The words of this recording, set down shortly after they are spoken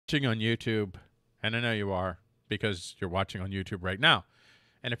watching on YouTube, and I know you are because you're watching on YouTube right now.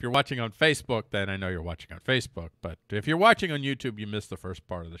 And if you're watching on Facebook, then I know you're watching on Facebook. But if you're watching on YouTube, you missed the first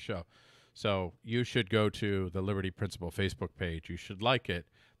part of the show. So you should go to the Liberty Principle Facebook page. You should like it.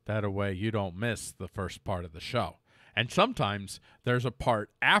 That way you don't miss the first part of the show. And sometimes there's a part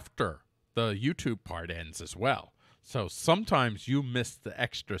after the YouTube part ends as well. So sometimes you miss the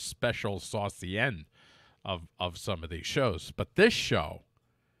extra special saucy end of some of these shows. But this show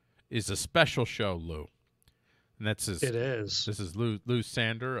is a special show, Lou. And that's his, it is. This is Lou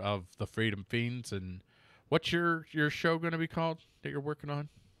Sander of the Freedom Fiends. And what's your show going to be called that you're working on?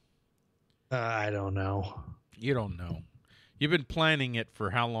 I don't know. You don't know. You've been planning it for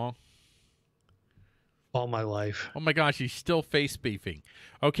how long? All my life. Oh my gosh, he's still face beefing.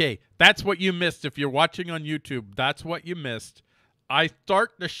 Okay, that's what you missed. If you're watching on YouTube, that's what you missed. I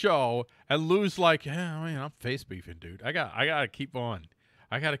start the show and Lou's like, yeah, I mean, I'm face beefing, dude. I gotta keep on.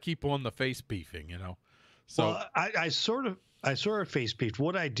 I gotta keep on the face beefing, you know. So well, I sort of face beefed.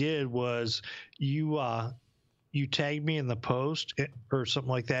 What I did was you tagged me in the post or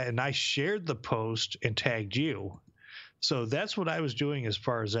something like that, and I shared the post and tagged you. So that's what I was doing as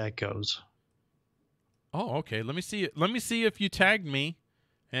far as that goes. oh, okay. Let me see. Let me see if you tagged me,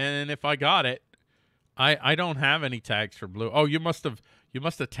 and if I got it. I don't have any tags for Blue. Oh, you must have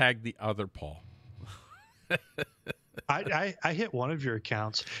tagged the other Paul. I hit one of your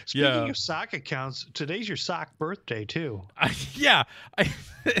accounts. Speaking of sock accounts, today's your sock birthday too.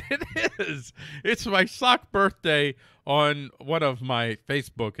 It is. It's my sock birthday on one of my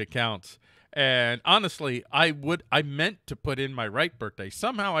Facebook accounts. And honestly, I meant to put in my right birthday.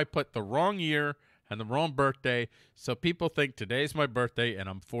 Somehow I put the wrong year and the wrong birthday, so people think today's my birthday and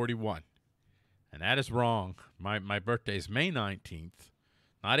I'm 41. And that is wrong. My birthday is May 19th,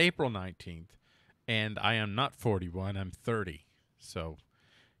 not April 19th. And I am not 41. I'm 30. So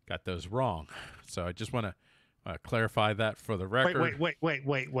got those wrong. So I just want to clarify that for the record. Wait.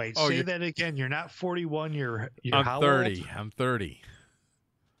 Oh, say that again. You're not 41. You're I'm how 30. old? I'm 30.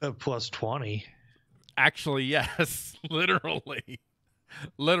 Plus 20. Actually, yes. Literally.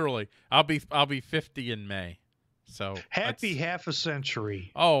 I'll be 50 in May. So happy half a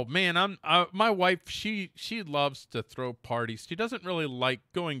century. Oh man, my wife, she loves to throw parties. She doesn't really like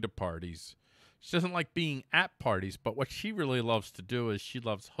going to parties. She doesn't like being at parties, but what she really loves to do is she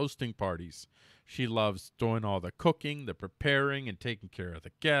loves hosting parties. She loves doing all the cooking, the preparing, and taking care of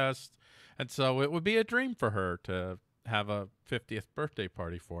the guests. And so it would be a dream for her to have a 50th birthday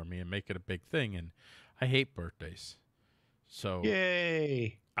party for me and make it a big thing. And I hate birthdays. So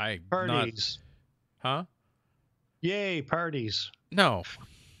yay. Parties. Huh? Yay, parties. No.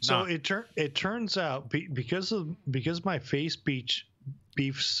 So it turns out because my face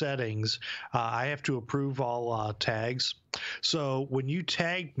beef settings, I have to approve all tags. So when you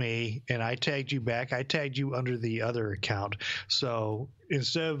tagged me and I tagged you back, I tagged you under the other account. So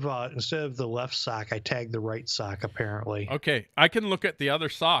instead of the left sock, I tagged the right sock apparently. Okay, I can look at the other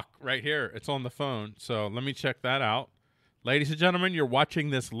sock right here. It's on the phone. So let me check that out. Ladies and gentlemen, you're watching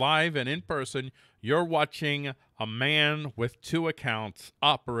this live and in person. You're watching a man with two accounts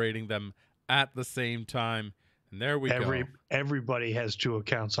operating them at the same time. And there we go. Everybody has two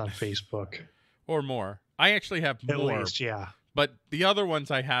accounts on Facebook. Or more. I actually have more. At least, yeah. But the other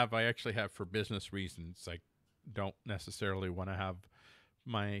ones I actually have for business reasons. I don't necessarily want to have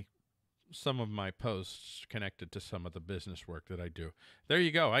some of my posts connected to some of the business work that I do. There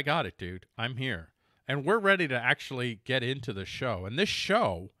you go. I got it, dude. I'm here. And we're ready to actually get into the show. And this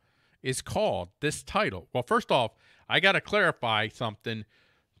show is called this title. Well, first off, I got to clarify something.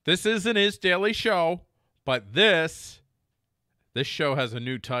 This is an iSDaily show, but this show has a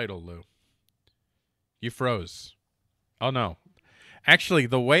new title, Lou. You froze. Oh, no. Actually,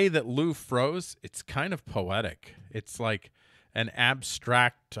 the way that Lou froze, it's kind of poetic. It's like an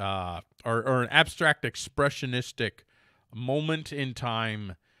abstract or an abstract expressionistic moment in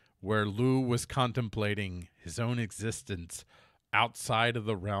time where Lou was contemplating his own existence outside of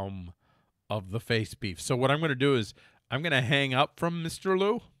the realm of the face beef. So what I'm going to do is I'm going to hang up from Mr.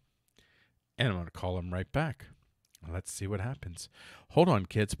 Lou, and I'm going to call him right back. Let's see what happens. Hold on,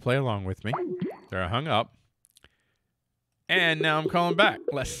 kids. Play along with me. There, I hung up. And now I'm calling back.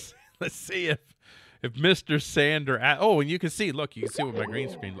 Let's see if Mr. Sander... and you can see, look, you can see with my green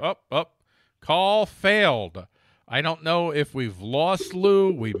screen. Call failed. I don't know if we've lost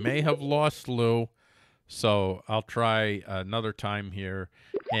Lou. We may have lost Lou. So I'll try another time here.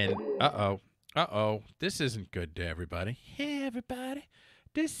 And uh-oh. This isn't good to everybody. Hey, everybody.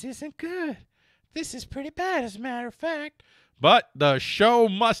 This isn't good. This is pretty bad, as a matter of fact. But the show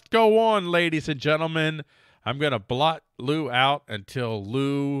must go on, ladies and gentlemen. I'm going to blot Lou out until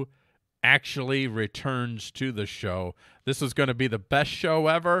Lou actually returns to the show. This is going to be the best show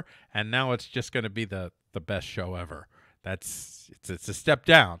ever, and now it's just going to be the best show ever. It's a step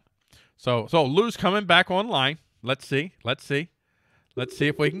down. So Lou's coming back online. Let's see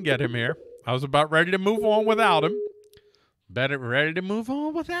if we can get him here. I was about ready to move on without him. Ready to move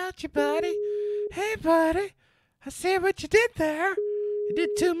on without you, buddy. Hey, buddy, I see what you did there. You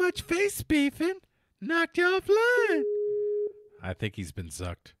did too much face beefing. Knocked you offline. I think he's been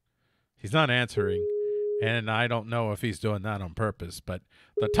sucked. He's not answering, and I don't know if he's doing that on purpose. But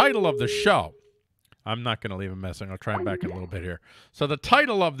the title of the show, I'm not going to leave him messing. I'll try him back in a little bit here. So the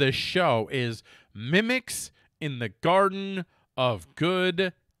title of this show is Mimics in the Garden of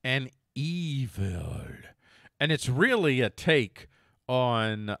Good and Evil. And it's really a take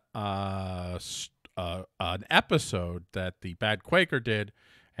on an episode that the Bad Quaker did.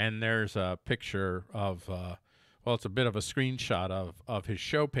 And there's a picture of, well, it's a bit of a screenshot of his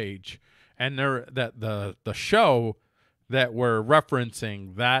show page. And the show that we're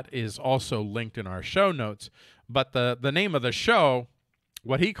referencing, that is also linked in our show notes. But the name of the show,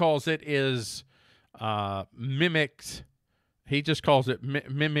 what he calls it is Mimics. He just calls it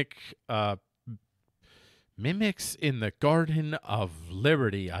Mimics in the Garden of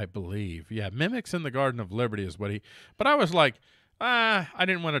Liberty, I believe. Yeah, Mimics in the Garden of Liberty is what he... But I was like, I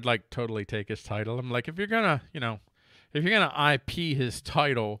didn't want to, like, totally take his title. I'm like, if you're going to, if you're going to IP his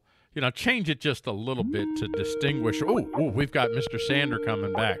title, change it just a little bit to distinguish. Oh, we've got Mr. Sander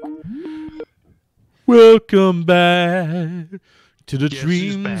coming back. Welcome back to the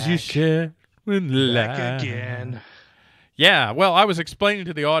dreams you shared with life. Back again. Yeah, well, I was explaining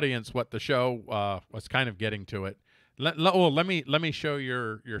to the audience what the show was kind of getting to it. Let me show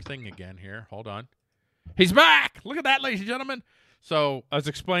your thing again here. Hold on. He's back! Look at that, ladies and gentlemen. So I was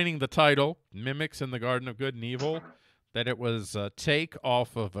explaining the title, Mimics in the Garden of Good and Evil, that it was a take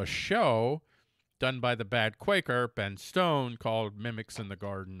off of a show done by the Bad Quaker, Ben Stone, called Mimics in the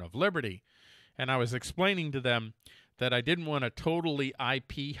Garden of Liberty. And I was explaining to them that I didn't want to totally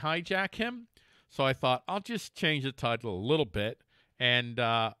IP hijack him. So I thought I'll just change the title a little bit, and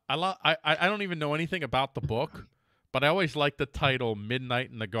I don't even know anything about the book, but I always like the title "Midnight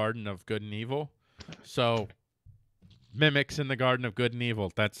in the Garden of Good and Evil." So, Mimics in the Garden of Good and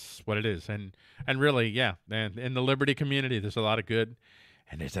Evil. That's what it is, and really, yeah. And in the Liberty community, there's a lot of good,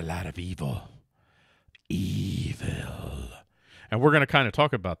 and there's a lot of evil, and we're going to kind of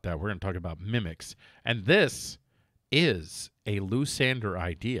talk about that. We're going to talk about mimics, and this is a Lou Sander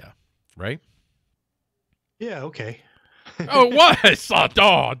idea, right? Yeah, okay. Oh, what?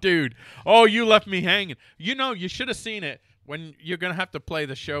 Oh, dude. Oh, you left me hanging. You should have seen it when you're going to have to play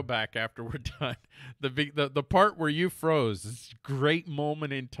the show back after we're done. The part where you froze, this great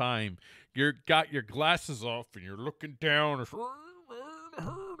moment in time. You got your glasses off and you're looking down.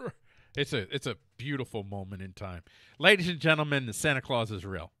 It's a beautiful moment in time. Ladies and gentlemen, the Santa Claus is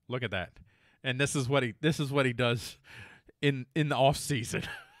real. Look at that. And this is what he does in the off season.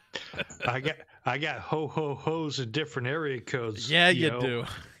 I got ho's in different area codes. Yeah, you do.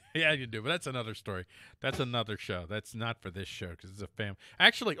 Yeah, you do. But that's another story. That's another show. That's not for this show because it's a family.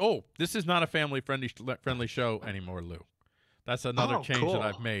 Actually, this is not a family friendly show anymore, Lou. That's another change that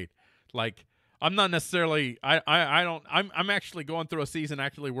I've made. Like, I'm not necessarily. I'm actually going through a season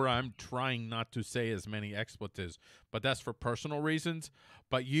where I'm trying not to say as many expletives, but that's for personal reasons.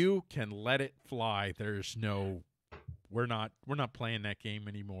 But you can let it fly. There's no. We're not playing that game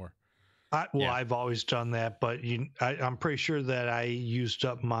anymore. I've always done that, but I'm pretty sure that I used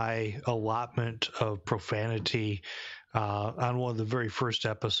up my allotment of profanity on one of the very first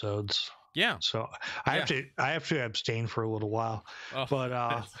episodes. Yeah. So I have to abstain for a little while. Oh, but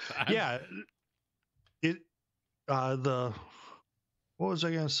yeah, what was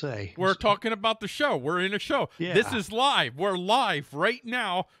I going to say? We're talking about the show. We're in a show. Yeah. This is live. We're live right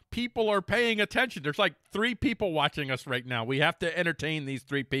now. People are paying attention. There's like 3 people watching us right now. We have to entertain these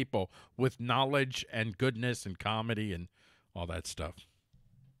 3 people with knowledge and goodness and comedy and all that stuff.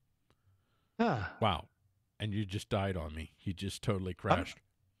 Wow. And you just died on me. You just totally crashed.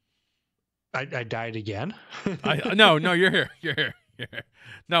 I died again? No, you're here. You're here.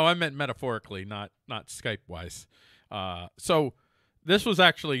 No, I meant metaphorically, not Skype-wise. So this was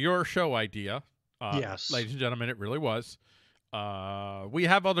actually your show idea. Yes. Ladies and gentlemen, it really was. We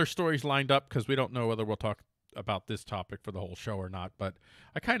have other stories lined up because we don't know whether we'll talk about this topic for the whole show or not, but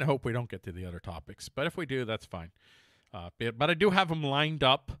I kind of hope we don't get to the other topics. But if we do, that's fine. But I do have them lined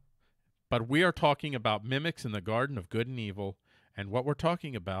up. But we are talking about mimics in the Garden of Good and Evil, and what we're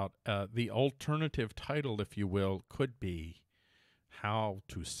talking about, the alternative title, if you will, could be How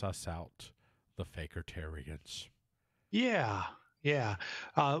to Suss Out the Fakertarians. Yeah, yeah.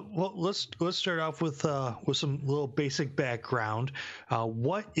 Well, let's start off with some little basic background.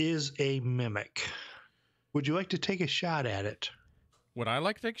 What is a mimic? Would you like to take a shot at it? Would I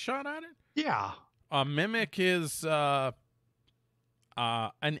like to take a shot at it? Yeah. A mimic is an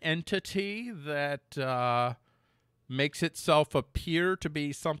entity that makes itself appear to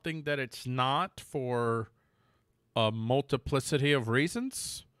be something that it's not for a multiplicity of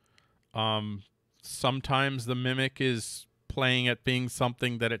reasons. Sometimes the mimic is playing at being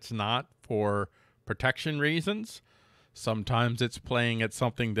something that it's not for protection reasons. Sometimes it's playing at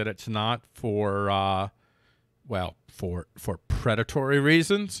something that it's not for, for predatory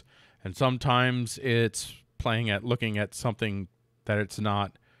reasons. And sometimes it's playing at looking at something that it's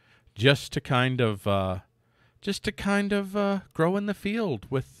not just to kind of grow in the field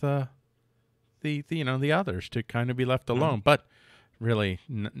with the others, to kind of be left alone. But really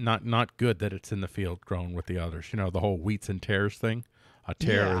not good that it's in the field growing with the others. You know, the whole wheats and tares thing. A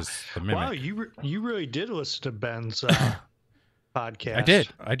tare is the mimic. Wow, you really did listen to Ben's podcast.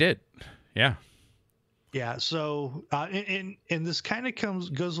 I did. Yeah. Yeah. So, and this kind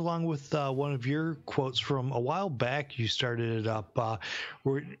of goes along with one of your quotes from a while back. You started it up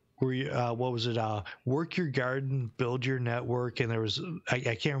where you, what was it? Work your garden, build your network, and there was I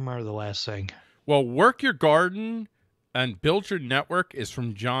can't remember the last thing. Well, work your garden and build your network is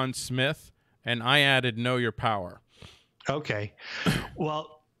from John Smith, and I added know your power. Okay.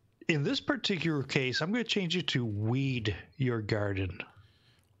 Well, in this particular case, I'm going to change it to weed your garden.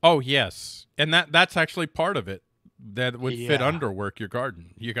 Oh, yes. And that's actually part of it. That would fit under work your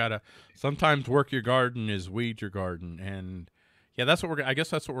garden. You got to sometimes work your garden is weed your garden. And yeah, that's what I guess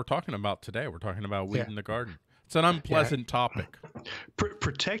that's what we're talking about today. We're talking about weeding the garden. It's an unpleasant topic.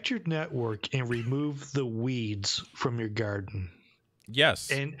 Protect your network and remove the weeds from your garden.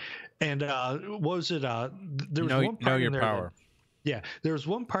 Yes. And what was it? There was one part know your in there power. There was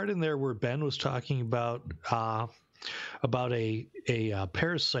one part in there where Ben was talking about a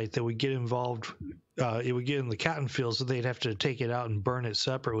parasite that would get involved. It would get in the cotton fields, so they'd have to take it out and burn it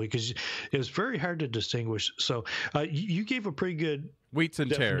separately because it was very hard to distinguish. So you gave a pretty good wheats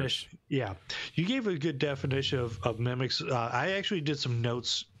and tares. Yeah, you gave a good definition of mimics. I actually did some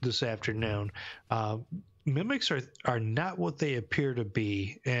notes this afternoon. Mimics are not what they appear to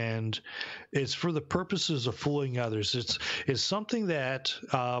be, and it's for the purposes of fooling others. It's something that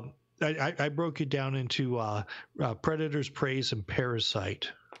I broke it down into predators, prey, and parasite.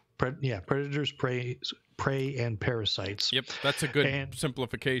 Predators, prey, and parasites. Yep, that's a good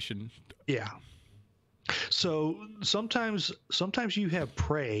simplification. Yeah. So sometimes you have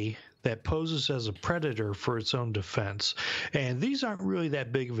prey that poses as a predator for its own defense, and these aren't really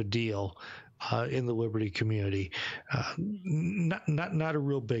that big of a deal in the liberty community. Not a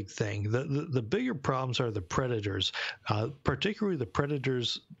real big thing. The bigger problems are the predators, particularly the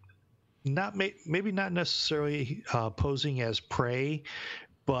predators. Maybe not necessarily posing as prey,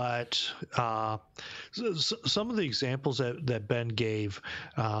 but some of the examples that Ben gave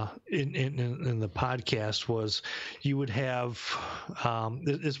in the podcast was you would have,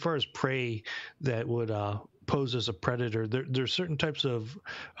 as far as prey that would pose as a predator, there's certain types of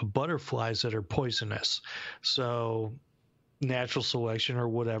butterflies that are poisonous. So natural selection or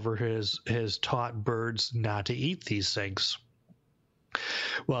whatever has taught birds not to eat these things.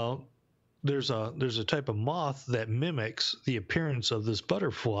 Well, there's a type of moth that mimics the appearance of this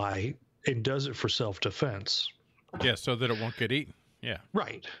butterfly and does it for self-defense. Yeah, so that it won't get eaten. Yeah.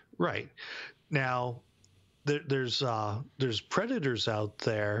 Right. Now, there's predators out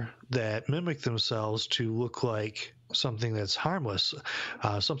there that mimic themselves to look like something that's harmless,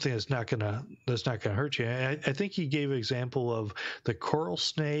 something that's not gonna hurt you. And I think he gave an example of the coral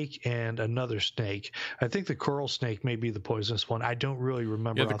snake and another snake. I think the coral snake may be the poisonous one. I don't really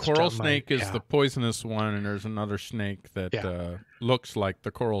remember. Yeah, the coral snake is the poisonous one, and there's another snake that looks like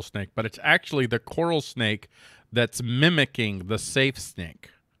the coral snake, but it's actually the coral snake that's mimicking the safe snake.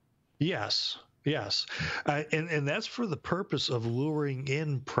 Yes. And that's for the purpose of luring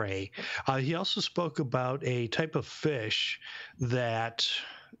in prey. He also spoke about a type of fish that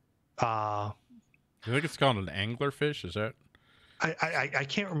I think it's called an anglerfish. Is that? I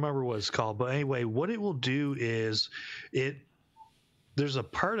can't remember what it's called, but anyway, what it will do is there's a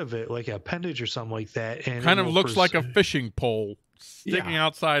part of it like an appendage or something like that, and kind of looks like a fishing pole sticking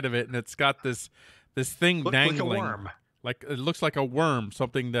outside of it, and it's got this thing dangling. Like a worm. Like it looks like a worm,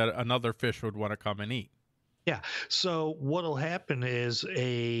 something that another fish would want to come and eat. Yeah. So what'll happen is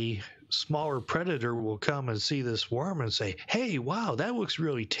a smaller predator will come and see this worm and say, "Hey, wow, that looks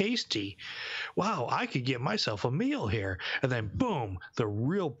really tasty. Wow, I could get myself a meal here." And then boom, the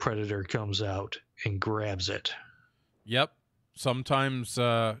real predator comes out and grabs it. Yep. Sometimes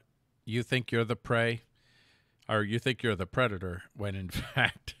you think you're the prey, or you think you're the predator, when in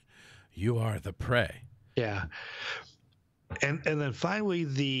fact you are the prey. Yeah. And then finally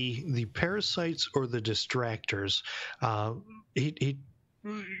the parasites or the distractors. He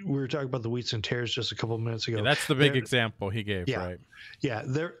we were talking about the wheats and tares just a couple of minutes ago. Yeah, that's the big example he gave, Yeah, right? yeah.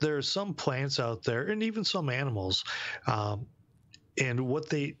 There are some plants out there, and even some animals. And what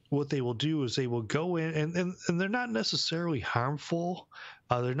they will do is they will go in, and they're not necessarily harmful.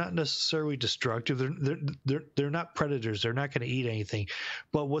 They're not necessarily destructive. They're not predators. They're not going to eat anything.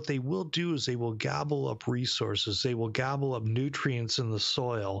 But what they will do is they will gobble up resources. They will gobble up nutrients in the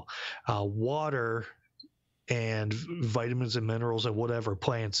soil, water, and vitamins and minerals and whatever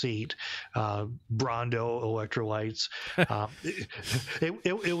plants eat, Brondo electrolytes.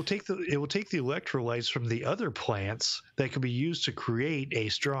 It will take the electrolytes from the other plants that can be used to create a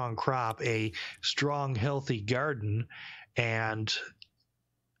strong crop, a strong healthy garden, and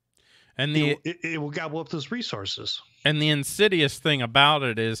And it will gobble up those resources. And the insidious thing about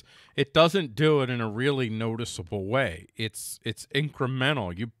it is it doesn't do it in a really noticeable way. It's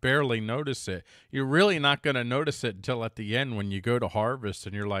incremental. You barely notice it. You're really not going to notice it until at the end when you go to harvest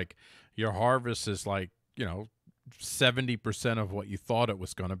and you're like, your harvest is like, 70% of what you thought it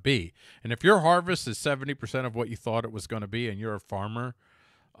was going to be. And if your harvest is 70% of what you thought it was going to be and you're a farmer,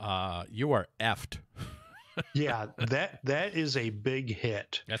 you are effed. Yeah, that is a big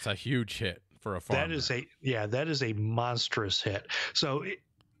hit. That's a huge hit for a farmer. That is a monstrous hit. So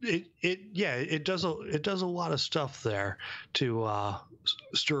it does a lot of stuff there to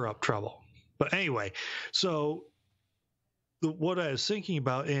stir up trouble. But anyway, so what I was thinking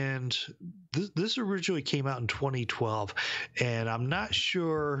about, and this originally came out in 2012, and I'm not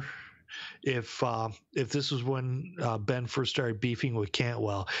sure if this was when Ben first started beefing with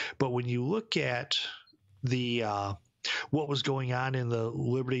Cantwell, but when you look at the what was going on in the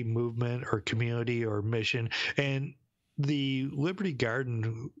Liberty movement or community or mission, and the Liberty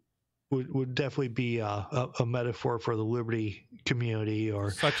Garden would definitely be a metaphor for the Liberty community, or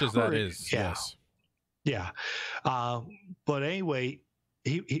such as that is. Yeah, yes. Yeah. But anyway,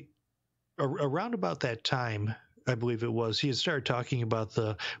 he around about that time, I believe it was, he had started talking about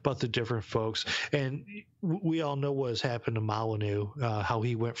the different folks, and we all know what has happened to Molyneux, how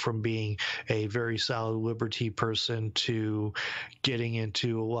he went from being a very solid liberty person to getting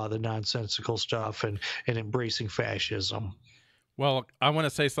into a lot of the nonsensical stuff and embracing fascism. Well, I want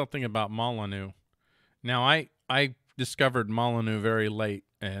to say something about Molyneux. Now, I discovered Molyneux very late,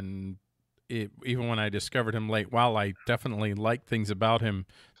 and even when I discovered him late, while I definitely like things about him,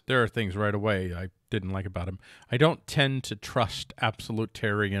 there are things right away I didn't like about him. I don't tend to trust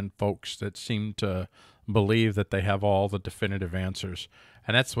absolutarian folks that seem to believe that they have all the definitive answers.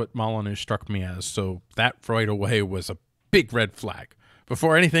 And that's what Molyneux struck me as. So that right away was a big red flag.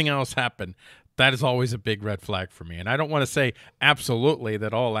 Before anything else happened, that is always a big red flag for me. And I don't want to say absolutely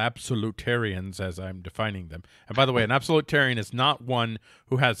that all absolutarians, as I'm defining them. And by the way, an absolutarian is not one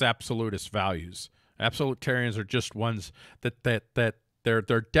who has absolutist values. Absolutarians are just ones that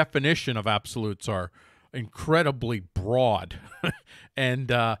their definition of absolutes are incredibly broad, and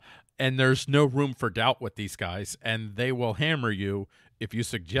there's no room for doubt with these guys, and they will hammer you if you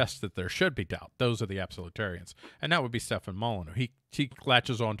suggest that there should be doubt. Those are the absolutarians, and that would be Stefan Molyneux. He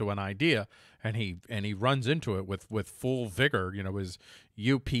latches onto an idea, and he runs into it with full vigor. His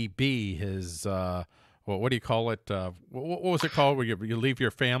UPB, his what do you call it? What was it called? Where you leave your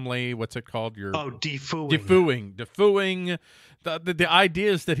family? What's it called? Defooing. Defooing. The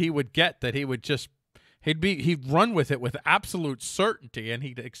ideas that he would get, that he would just he'd run with it with absolute certainty, and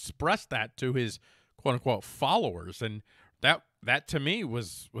he'd express that to his quote unquote followers, and that to me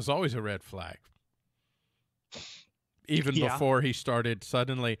was always a red flag. Even before he started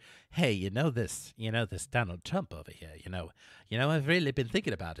suddenly, hey, this Donald Trump over here, I've really been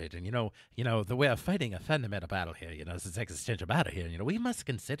thinking about it, and the way of fighting a fundamental battle here, this existential battle here, we must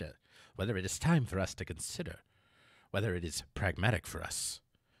consider whether it is time for us to consider whether it is pragmatic for us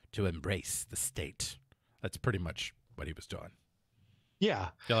to embrace the state. That's pretty much what he was doing. Yeah.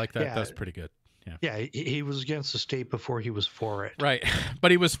 You like that? Yeah. That's pretty good. Yeah. Yeah, he was against the state before he was for it. Right.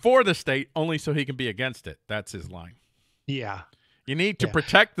 But he was for the state only so he can be against it. That's his line. Yeah. You need to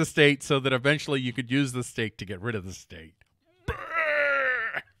protect the state so that eventually you could use the state to get rid of the state.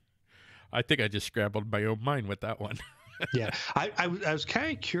 I think I just scrambled my own mind with that one. Yeah, I was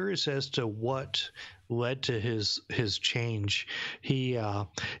kind of curious as to what led to his change. He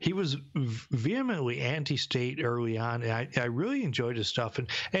was vehemently anti-state early on, and I really enjoyed his stuff.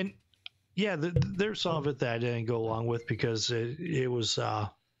 And yeah, there's some of it that I didn't go along with because it was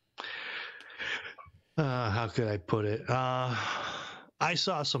how could I put it? I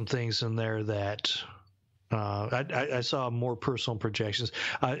saw some things in there that I saw more personal projections.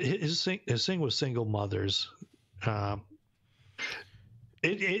 His thing was single mothers. Uh,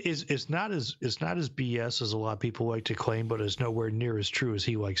 it's not as BS as a lot of people like to claim, but it's nowhere near as true as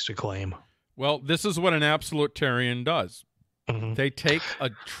he likes to claim. Well, this is what an absolutarian does. Mm-hmm. They take a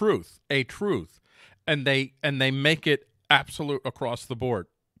truth, and they make it absolute across the board.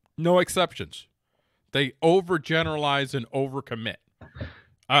 No exceptions. They overgeneralize and overcommit.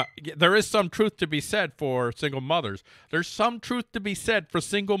 There is some truth to be said for single mothers. There's some truth to be said for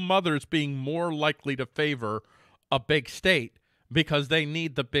single mothers being more likely to favor a big state because they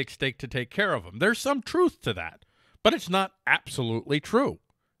need the big state to take care of them. There's some truth to that, but it's not absolutely true.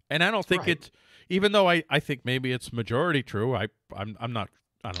 And I don't think it's, even though I think maybe it's majority true. I'm not,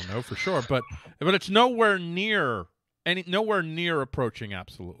 I don't know for sure, but it's nowhere near approaching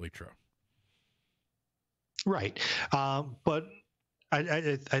absolutely true. Right. But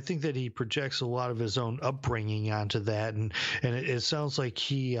I think that he projects a lot of his own upbringing onto that, and it sounds like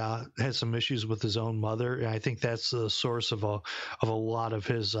he has some issues with his own mother, and I think that's the source of a lot of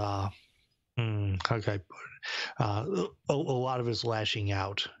his how can I put it? A lot of his lashing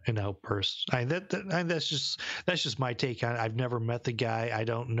out and outbursts. That's just my take on it. I've never met the guy. I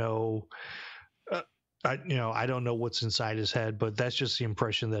don't know. I don't know what's inside his head, but that's just the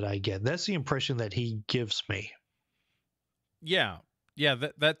impression that I get. That's the impression that he gives me. Yeah.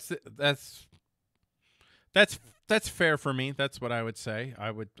 That's fair for me. That's what I would say. I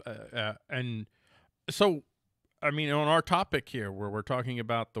would, and so, I mean, on our topic here, where we're talking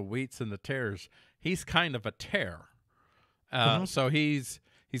about the wheats and the tares, he's kind of a tare. So he's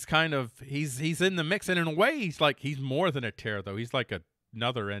in the mix, and in a way, he's more than a tare, though. He's like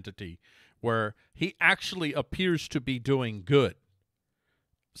another entity where he actually appears to be doing good.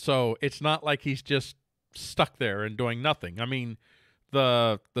 So it's not like he's just stuck there and doing nothing. I mean,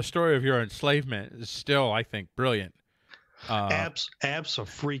 the story of your enslavement is still, I think, brilliant.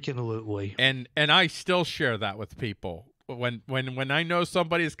 Abso-freaking-lutely. And I still share that with people when I know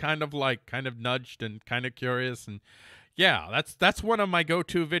somebody's kind of nudged and kind of curious, and yeah, that's one of my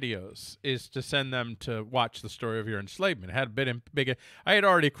go-to videos, is to send them to watch the story of your enslavement. It had a big. I had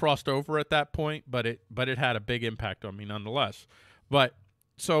already crossed over at that point, but it had a big impact on me nonetheless. But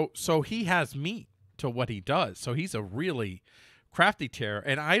so he has meat to what he does. So he's a really crafty tare,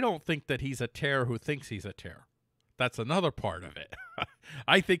 and I don't think that he's a tare who thinks he's a tare. That's another part of it.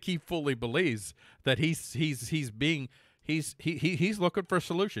 I think he fully believes that he's looking for a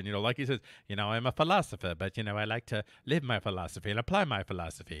solution. You know, like he says, I'm a philosopher, but I like to live my philosophy and apply my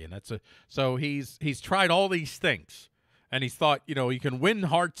philosophy, and so he's tried all these things, and he's thought, you can win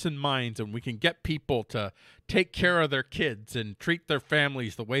hearts and minds, and we can get people to take care of their kids and treat their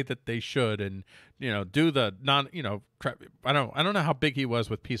families the way that they should, and do the I don't know how big he was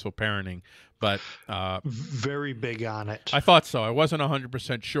with peaceful parenting, but very big on it. I thought so. I wasn't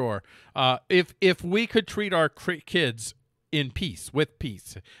 100% sure. If we could treat our kids with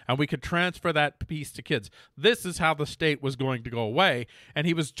peace, and we could transfer that peace to kids, this is how the state was going to go away. And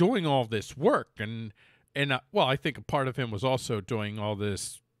he was doing all this work, and well, I think a part of him was also doing all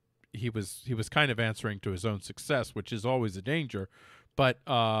this. He was kind of answering to his own success, which is always a danger. But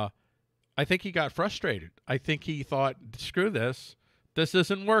I think he got frustrated. I think he thought, screw this. This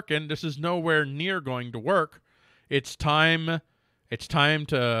isn't working. This is nowhere near going to work. It's time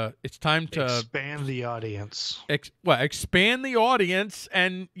to expand the audience. Expand the audience,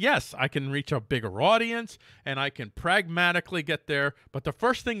 and yes, I can reach a bigger audience, and I can pragmatically get there. But the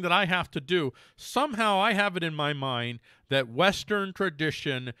first thing that I have to do, somehow I have it in my mind that Western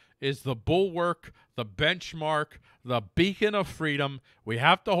tradition is the bulwark, the benchmark, the beacon of freedom. We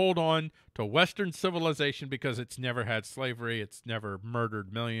have to hold on to Western civilization because it's never had slavery. It's never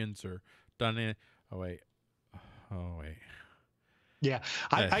murdered millions or done it. Oh wait. Yeah,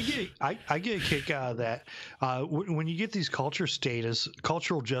 I get a kick out of that. When you get these cultural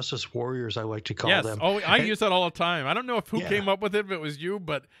justice warriors, I like to call them. Oh, I use that all the time. I don't know who came up with it, if it was you,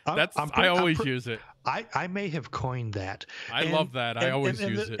 but I always use it. I may have coined that. I love that. I always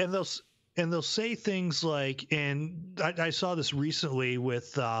use it. And they'll say things like, and I saw this recently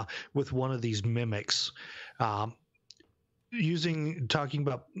with one of these mimics. talking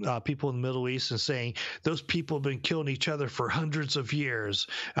about people in the Middle East and saying those people have been killing each other for hundreds of years.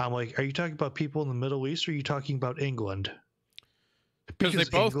 I'm like, are you talking about people in the Middle East, or are you talking about England? Because they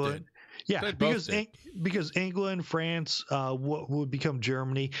both England, did. yeah, They both did. because England, France, what would become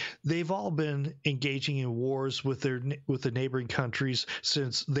Germany, they've all been engaging in wars with the neighboring countries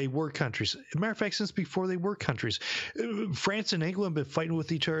since they were countries. As a matter of fact, since before they were countries, France and England have been fighting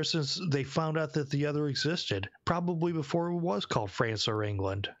with each other since they found out that the other existed. Probably before it was called France or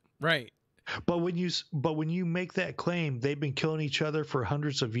England. Right. But when you make that claim, they've been killing each other for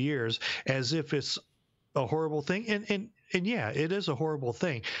hundreds of years, as if it's a horrible thing, and yeah, it is a horrible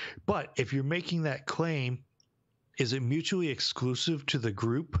thing. But if you're making that claim, is it mutually exclusive to the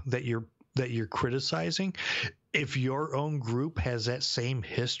group that you're criticizing? If your own group has that same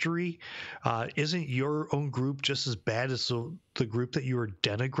history, isn't your own group just as bad as the group that you are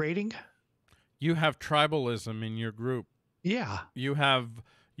denigrating? You have tribalism in your group. Yeah. You have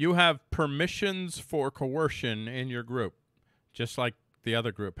permissions for coercion in your group, just like the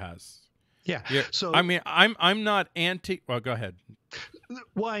other group has. Yeah. So I mean, I'm not anti. Well, go ahead.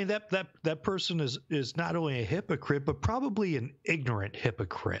 Why that person is not only a hypocrite, but probably an ignorant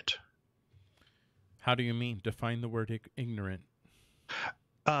hypocrite. How do you mean? Define the word ignorant.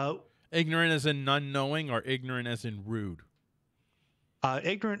 Ignorant as in unknowing, or ignorant as in rude?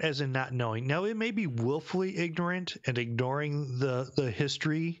 Ignorant as in not knowing. Now, it may be willfully ignorant and ignoring the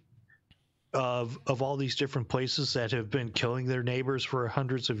history of all these different places that have been killing their neighbors for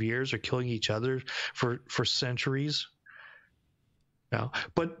hundreds of years, or killing each other for centuries. No,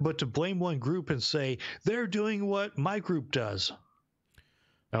 but to blame one group and say they're doing what my group does.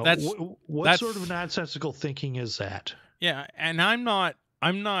 Now, what sort of nonsensical thinking is that? Yeah, and I'm not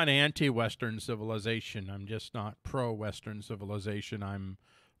anti-Western civilization. I'm just not pro-Western civilization. I'm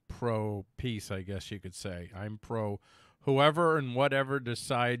pro-peace, I guess you could say. I'm pro whoever and whatever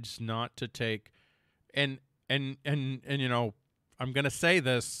decides not to take, and you know, I'm going to say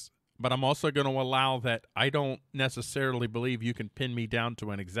this, but I'm also going to allow that I don't necessarily believe you can pin me down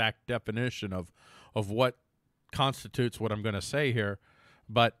to an exact definition of what constitutes what I'm going to say here.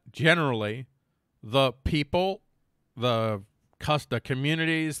 But generally, the people, the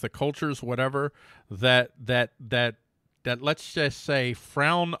communities, the cultures, whatever, that let's just say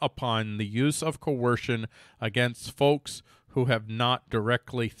frown upon the use of coercion against folks who have not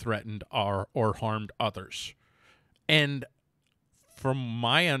directly threatened or harmed others. And from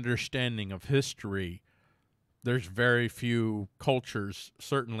my understanding of history, there's very few cultures,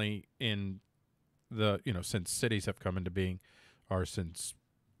 certainly in the, since cities have come into being, or since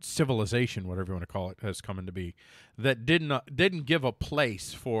civilization, whatever you want to call it, has come into being, that didn't give a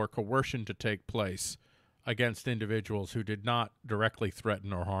place for coercion to take place against individuals who did not directly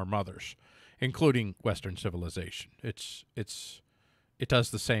threaten or harm others, including Western civilization. It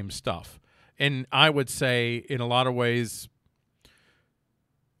does the same stuff. And I would say in a lot of ways,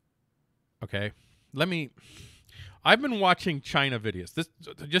 okay, I've been watching China videos.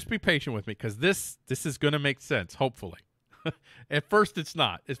 Just be patient with me, because this is going to make sense, hopefully. At first it's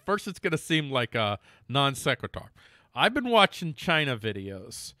not. At first it's going to seem like a non sequitur. I've been watching China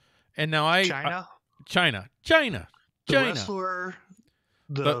videos, and now China. The wrestler,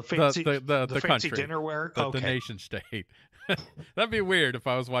 the fancy country, dinnerware, the nation state. That'd be weird if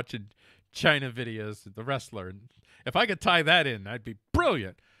I was watching China videos, the wrestler. And if I could tie that in, that'd be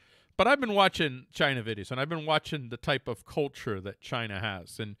brilliant. But I've been watching China videos, and I've been watching the type of culture that China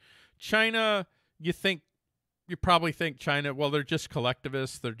has. And China, you probably think China, well, they're just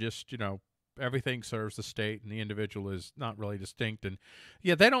collectivists. They're just, everything serves the state, and the individual is not really distinct. And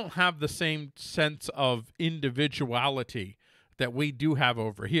yeah, they don't have the same sense of individuality that we do have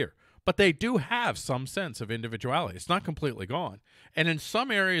over here. But they do have some sense of individuality. It's not completely gone. And in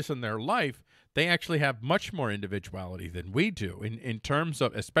some areas in their life, they actually have much more individuality than we do in terms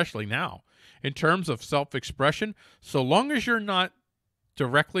of, especially now, in terms of self-expression. So long as you're not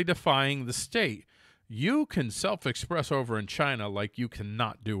directly defying the state, you can self-express over in China like you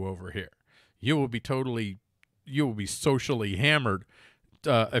cannot do over here. You will be socially hammered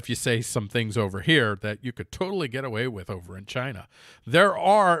if you say some things over here that you could totally get away with over in China. There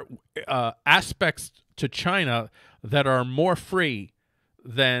are aspects to China that are more free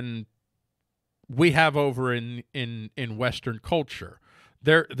than we have over in Western culture.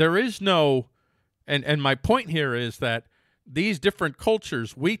 There is no, and my point here is that these different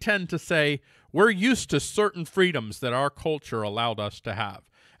cultures, we tend to say we're used to certain freedoms that our culture allowed us to have.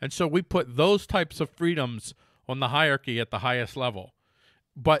 And so we put those types of freedoms on the hierarchy at the highest level.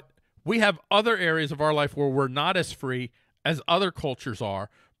 But we have other areas of our life where we're not as free as other cultures are.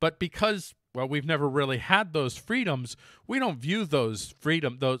 But because well, we've never really had those freedoms. We don't view those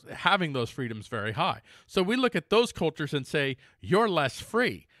having those freedoms very high. So we look at those cultures and say, you're less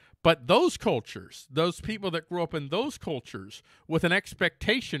free. But those cultures, those people that grew up in those cultures with an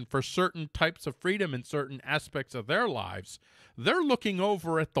expectation for certain types of freedom in certain aspects of their lives, they're looking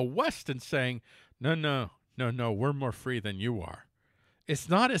over at the West and saying, no, we're more free than you are. It's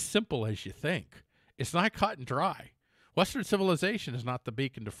not as simple as you think. It's not cut and dry. Western civilization is not the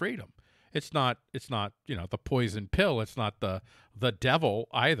beacon to freedom. It's not, the poison pill. It's not the devil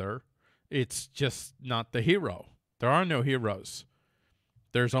either. It's just not the hero. There are no heroes.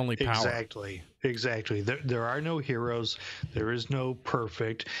 There's only power. Exactly. There are no heroes. There is no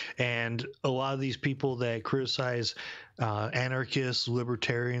perfect. And a lot of these people that criticize anarchists,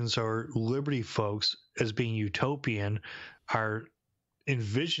 libertarians, or liberty folks as being utopian are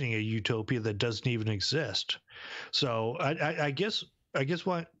envisioning a utopia that doesn't even exist. So I guess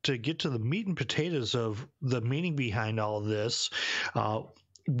want to get to the meat and potatoes of the meaning behind all of this.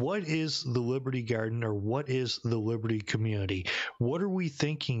 What is the Liberty Garden, or what is the Liberty community? What are we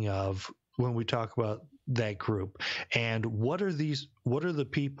thinking of when we talk about that group? And what are the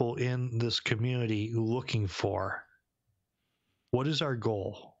people in this community looking for? What is our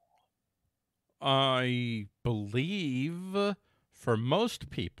goal? I believe for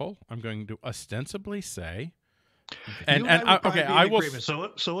most people, I'm going to ostensibly say, I will.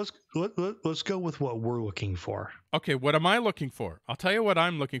 So let's go with what we're looking for. Okay, what am I looking for? I'll tell you what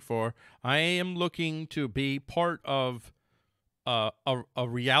I'm looking for. I am looking to be part of a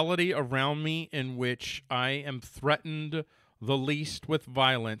reality around me in which I am threatened the least with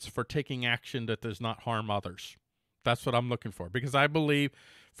violence for taking action that does not harm others. That's what I'm looking for, because I believe,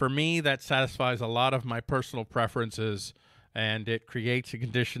 for me, that satisfies a lot of my personal preferences. And it creates a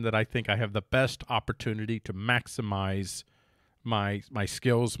condition that I think I have the best opportunity to maximize my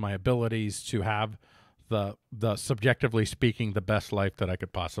skills, my abilities to have the subjectively speaking, the best life that I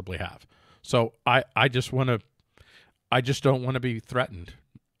could possibly have. So I just don't want to be threatened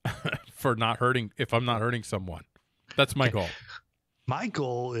for not hurting, if I'm not hurting someone. That's my goal. My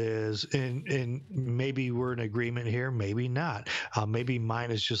goal is, and maybe we're in agreement here, maybe not. Maybe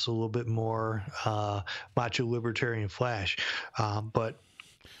mine is just a little bit more macho libertarian flash, but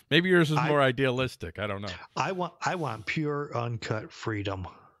maybe yours is more idealistic. I don't know. I want pure, uncut freedom.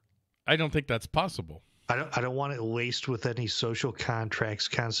 I don't think that's possible. I don't want it laced with any social contracts,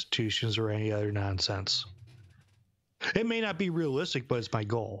 constitutions, or any other nonsense. It may not be realistic, but it's my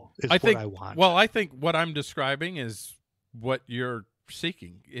goal. It's what I want. Well, I think what I'm describing is what you're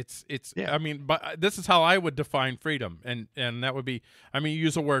seeking. It's yeah. I mean, but this is how I would define freedom, and that would be, I mean, you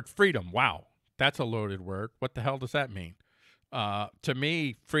use the word freedom. Wow, that's a loaded word. What the hell does that mean? To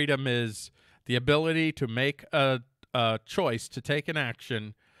me, freedom is the ability to make a choice, to take an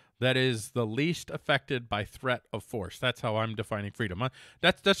action that is the least affected by threat of force. That's how I'm defining freedom.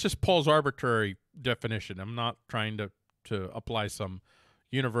 That's just Paul's arbitrary definition. I'm not trying to apply some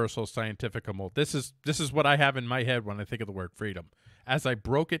universal scientific mold. This is what I have in my head when I think of the word freedom. As I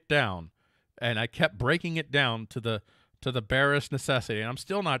broke it down, and I kept breaking it down to the barest necessity, and I'm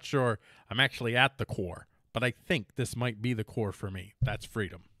still not sure I'm actually at the core, but I think this might be the core for me. That's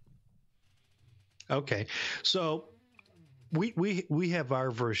freedom. Okay, so we have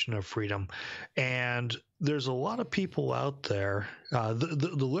our version of freedom, and there's a lot of people out there.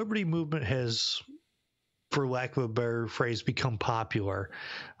 The liberty movement has, for lack of a better phrase, become popular.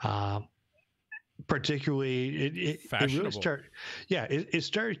 Particularly, it really started. Yeah, it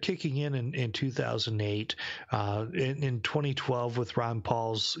started kicking in 2008. In 2012, with Ron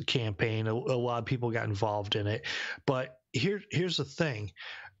Paul's campaign, a lot of people got involved in it. But here's the thing: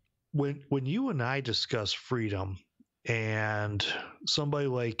 when you and I discuss freedom, and somebody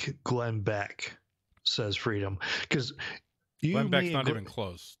like Glenn Beck says freedom, because Glenn Beck's not even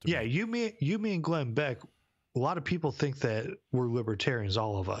close. Yeah, you, me, and Glenn Beck. A lot of people think that we're libertarians,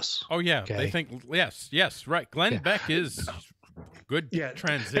 all of us. Oh, yeah. Okay? They think, yes, right. Glenn Beck is good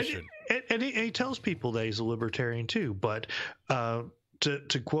transition. And he tells people that he's a libertarian, too. But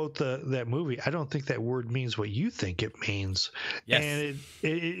to quote that movie, I don't think that word means what you think it means. Yes.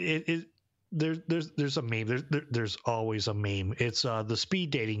 And there's a meme. There's always a meme. It's the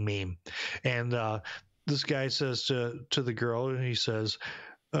speed dating meme. And this guy says to the girl, and he says,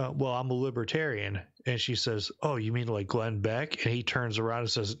 well, I'm a libertarian. And she says, oh, you mean like Glenn Beck? And he turns around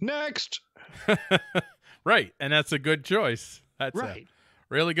and says, next. Right. And that's a good choice. That's right. A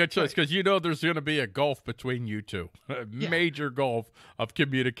really good choice, because you know there's going to be a gulf between you two, a major gulf of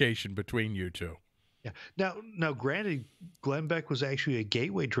communication between you two. Yeah. Now, granted, Glenn Beck was actually a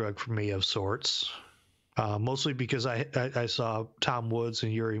gateway drug for me of sorts. mostly because I saw Tom Woods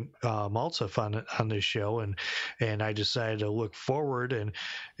and Yuri Maltsev on this show, and I decided to look forward and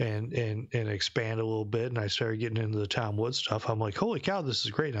expand a little bit, and I started getting into the Tom Woods stuff. I'm like, holy cow, this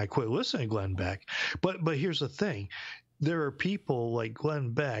is great, and I quit listening to Glenn Beck. But here's the thing. There are people like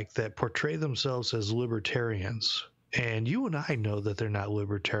Glenn Beck that portray themselves as libertarians. And you and I know that they're not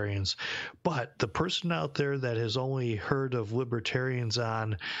libertarians, but the person out there that has only heard of libertarians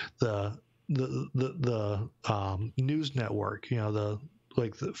on the news network, the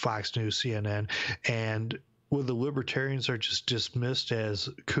Fox News, CNN, and where the libertarians are just dismissed as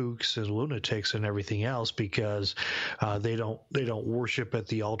kooks and lunatics and everything else because they don't worship at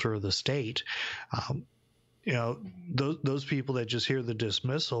the altar of the state. Those people that just hear the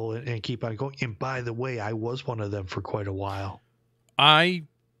dismissal and keep on going. And by the way, I was one of them for quite a while.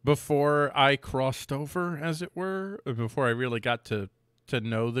 Before I crossed over, as it were, before I really got to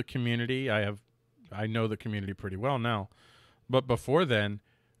know the community, I know the community pretty well now. But before then,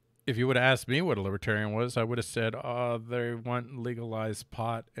 if you would have asked me what a libertarian was, I would have said, they want legalized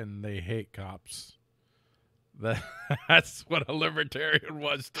pot and they hate cops. That's what a libertarian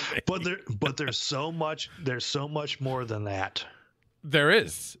was to me. But there's so much more than that. There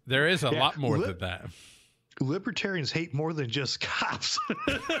is a lot more than that. Libertarians hate more than just cops.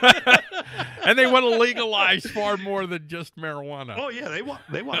 And they want to legalize far more than just marijuana. Oh yeah, they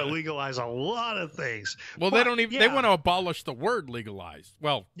want to legalize a lot of things. Well, but, they don't even they want to abolish the word legalized.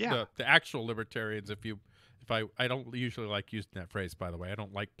 Well, yeah. the actual libertarians, if I don't usually like using that phrase, by the way. I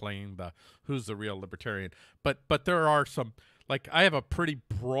don't like playing the who's the real libertarian. But there are some, like, I have a pretty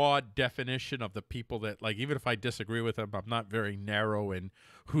broad definition of the people that, like, even if I disagree with them, I'm not very narrow in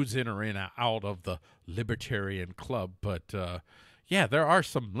who's in or out of the libertarian club. But yeah, there are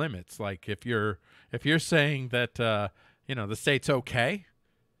some limits. Like if you're saying that the state's okay.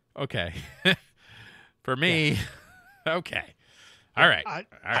 For me, yeah. Okay. All right. All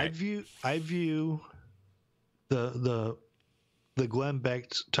right. I view the Glenn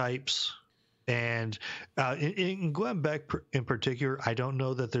Beck types, and in Glenn Beck in particular, I don't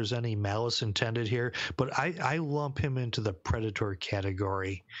know that there's any malice intended here, but I lump him into the predator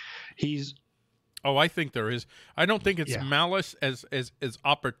category. I think there is. I don't think it's malice as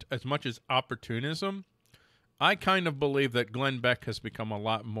much as opportunism. I kind of believe that Glenn Beck has become a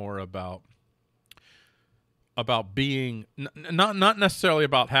lot more about being not necessarily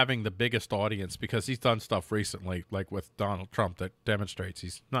about having the biggest audience, because he's done stuff recently like with Donald Trump that demonstrates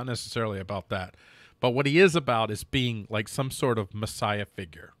he's not necessarily about that. But what he is about is being like some sort of messiah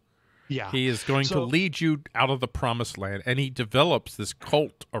figure. Yeah. He is going to lead you out of the promised land, and he develops this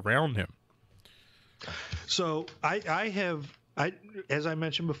cult around him. So as I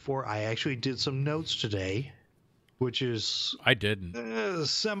mentioned before, I actually did some notes today, which is I didn't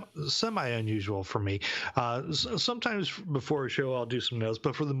semi unusual for me. Sometimes before a show I'll do some notes,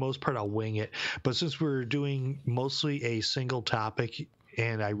 but for the most part I'll wing it. But since we're doing mostly a single topic,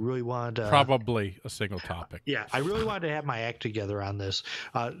 and I really wanted to probably a single topic, I really wanted to have my act together on this.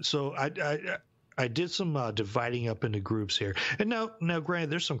 So I did some dividing up into groups here. And now granted,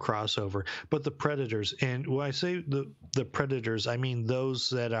 there's some crossover, but the predators, and when I say the predators, I mean those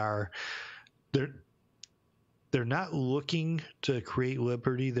that are they're not looking to create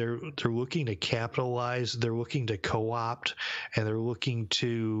liberty. They're looking to capitalize. They're looking to co-opt, and they're looking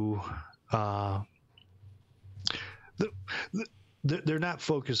to they're not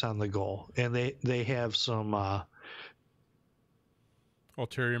focused on the goal, and they have some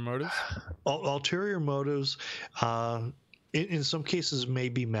ulterior motives. Ulterior motives. In some cases, may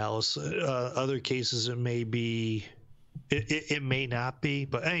be malice. Other cases, it may be. It may not be,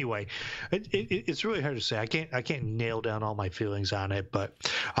 but anyway, it's really hard to say. I can't nail down all my feelings on it, but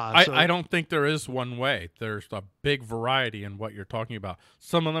I don't think there is one way. There's a big variety in what you're talking about.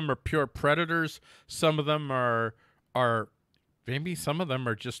 Some of them are pure predators. Some of them are maybe some of them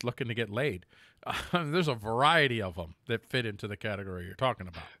are just looking to get laid. There's a variety of them that fit into the category you're talking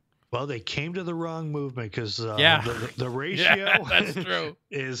about. Well, they came to the wrong movement because the ratio that's true.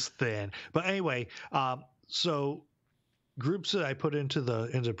 is thin. But anyway, so groups that I put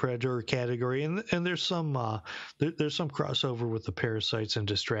into predator category, and there's some crossover with the parasites and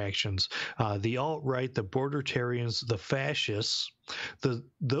distractions, the alt-right, the bordertarians, the fascists,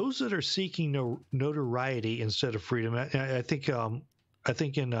 those that are seeking notoriety instead of freedom. I think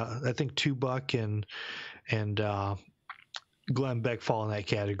Tubuck and Glenn Beck fall in that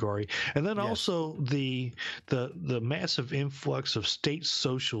category, and then also the massive influx of state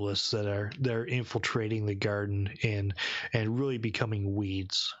socialists that are infiltrating the garden and really becoming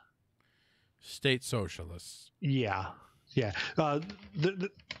weeds. State socialists. Yeah.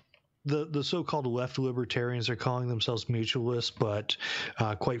 the so-called left libertarians are calling themselves mutualists, but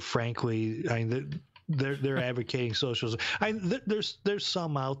quite frankly, I mean, they're advocating socialism. There's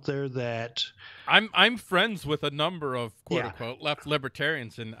some out there that I'm friends with a number of quote yeah. unquote left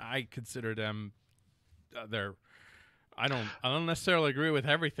libertarians, and I consider them they're I don't necessarily agree with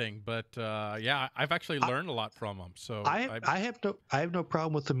everything, but yeah, I've actually learned a lot from them. So I have no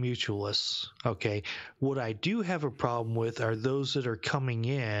problem with the mutualists. Okay, what I do have a problem with are those that are coming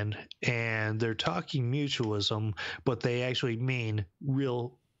in and they're talking mutualism, but they actually mean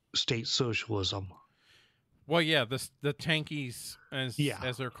real state socialism. well, yeah, the tankies Yeah.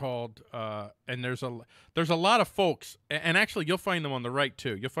 as they're called, and there's a lot of folks, and actually you'll find them on the right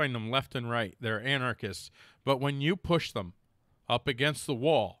too. You'll find them left and right. They're anarchists, but when you push them up against the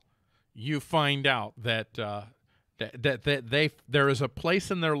wall, you find out that there is a place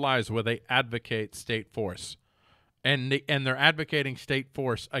in their lives where they advocate state force, and they're advocating state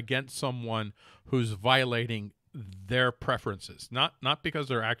force against someone who's violating their preferences, not because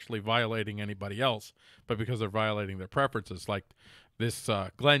they're actually violating anybody else, but because they're violating their preferences. Like this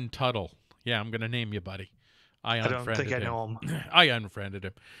Glenn Tuttle. Yeah, I'm gonna name you, buddy. I don't think I know him. I unfriended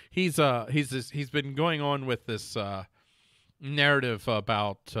him. He's been going on with this narrative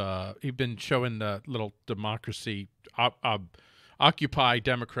about he's been showing the little democracy Occupy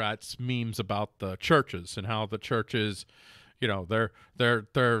Democrats memes about the churches and how the churches, you know,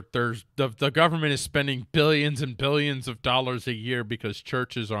 the government is spending billions and billions of dollars a year because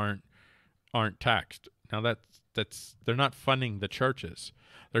churches aren't taxed. Now that's they're not funding the churches.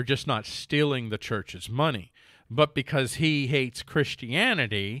 They're just not stealing the church's money. But because he hates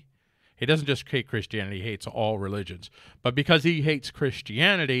Christianity, he doesn't just hate Christianity, he hates all religions. But because he hates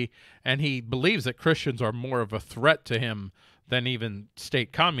Christianity and he believes that Christians are more of a threat to him than even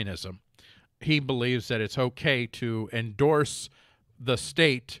state communism, he believes that it's okay to endorse the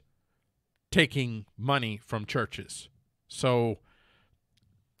state taking money from churches. So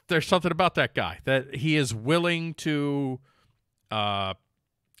there's something about that guy, that he is willing to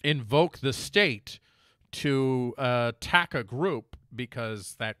invoke the state to attack a group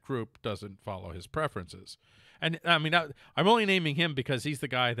because that group doesn't follow his preferences. And I mean, I'm only naming him because he's the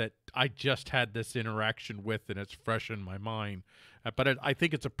guy that I just had this interaction with, and it's fresh in my mind. But I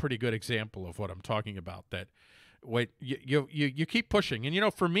think it's a pretty good example of what I'm talking about. That you keep pushing, and you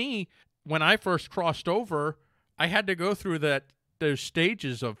know, for me, when I first crossed over, I had to go through those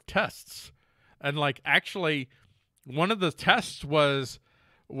stages of tests, and like actually, one of the tests was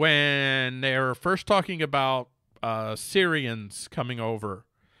when they were first talking about Syrians coming over,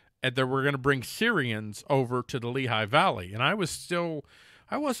 and they were going to bring Syrians over to the Lehigh Valley. And I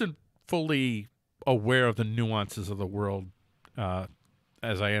wasn't fully aware of the nuances of the world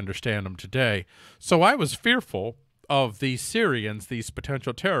as I understand them today. So I was fearful of these Syrians, these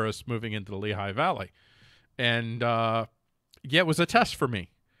potential terrorists moving into the Lehigh Valley. And yeah, it was a test for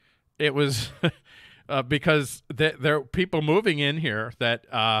me. It was because there are people moving in here that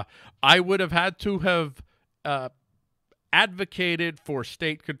I would have had to have advocated for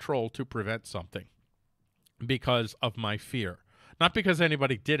state control to prevent something because of my fear. Not because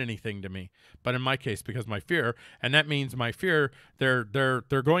anybody did anything to me, but in my case, because my fear. And that means my fear, they're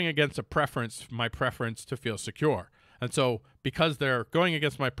going against my preference to feel secure. And so because they're going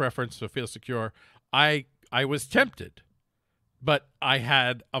against my preference to feel secure, I was tempted. But I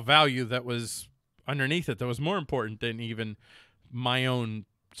had a value that was underneath it that was more important than even my own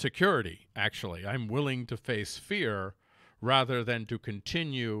security, actually. I'm willing to face fear rather than to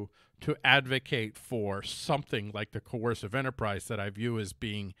continue to advocate for something like the coercive enterprise that I view as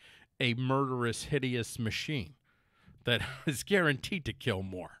being a murderous, hideous machine that is guaranteed to kill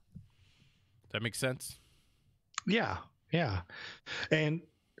more. Does that make sense? Yeah, yeah. And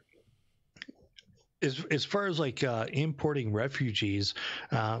as far as like importing refugees,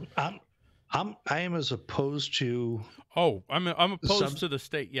 I am as opposed to. Oh, I'm opposed to the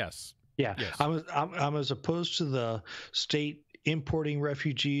state. Yes. Yeah, yes. I'm as opposed to the state importing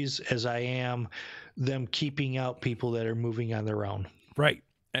refugees as I am them keeping out people that are moving on their own. Right.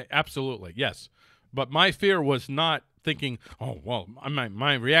 Absolutely. Yes. But my fear was not thinking, oh, well,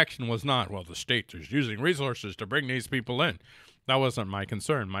 my reaction was not, well, the state is using resources to bring these people in. That wasn't my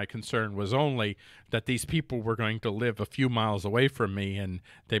concern. My concern was only that these people were going to live a few miles away from me and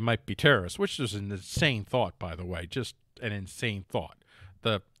they might be terrorists, which is an insane thought, by the way, just an insane thought.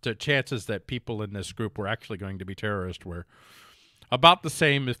 The chances that people in this group were actually going to be terrorists were about the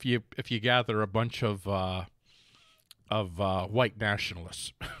same if you gather a bunch of white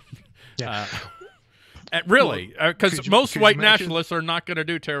nationalists. Yeah. And really, because most white nationalists are not going to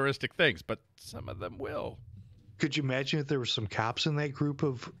do terroristic things, but some of them will. Could you imagine if there were some cops in that group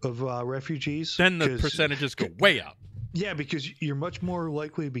of refugees? Then the 'Cause- percentages go way up. Yeah, because you're much more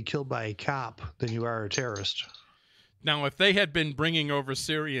likely to be killed by a cop than you are a terrorist. Now, if they had been bringing over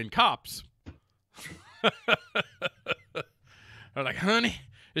Syrian cops, they're like, honey,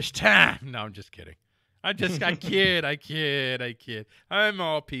 it's time. No, I'm just kidding. I kid. I'm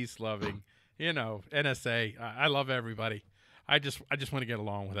all peace loving. You know, NSA. I love everybody. I just want to get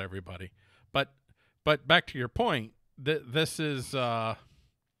along with everybody. But back to your point, this is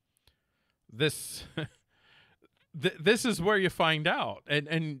this this is where you find out.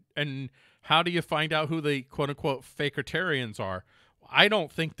 And how do you find out who the quote unquote fakertarians are? I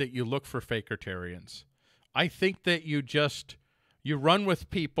don't think that you look for fakertarians. I think that you run with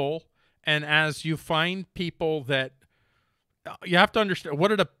people, and as you find people that you have to understand,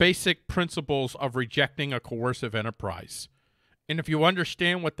 what are the basic principles of rejecting a coercive enterprise? And if you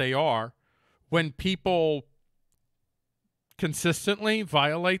understand what they are, when people consistently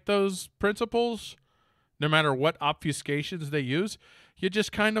violate those principles, no matter what obfuscations they use, you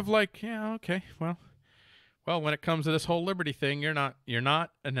just kind of like, yeah, okay, well, when it comes to this whole liberty thing, you're not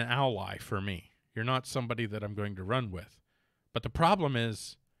an ally for me. You're not somebody that I'm going to run with. But the problem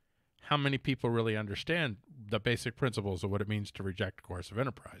is, how many people really understand the basic principles of what it means to reject coercive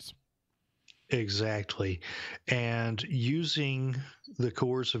enterprise? Exactly. And using the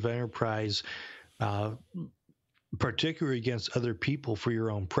coercive enterprise, particularly against other people for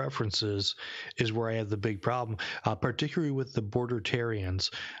your own preferences, is where I have the big problem, particularly with the bordertarians.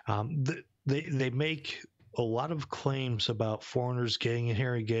 They make a lot of claims about foreigners getting in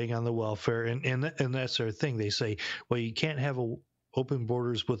here and getting on the welfare, and that's their thing. They say, well, you can't have open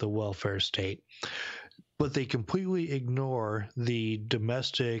borders with a welfare state. But they completely ignore the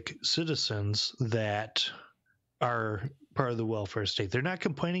domestic citizens that are part of the welfare state. They're not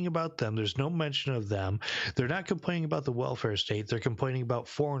complaining about them. There's no mention of them. They're not complaining about the welfare state. They're complaining about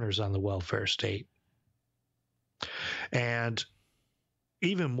foreigners on the welfare state. And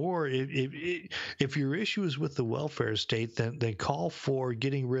even more, if your issue is with the welfare state, then call for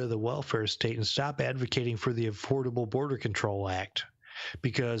getting rid of the welfare state and stop advocating for the Affordable Border Control Act.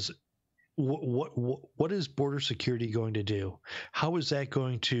 Because what is border security going to do? How is that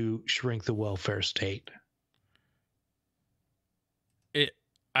going to shrink the welfare state?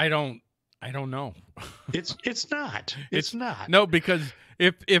 I don't know. It's not. It's not. No, because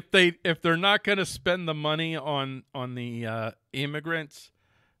if they're not going to spend the money on the immigrants,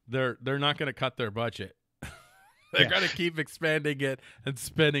 they're not going to cut their budget. They're going to keep expanding it and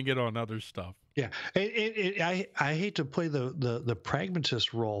spending it on other stuff. Yeah, I hate to play the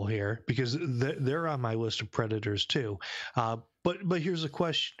pragmatist role here, because they're on my list of predators too. But here's a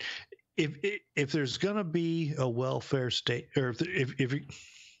question: if there's going to be a welfare state, or if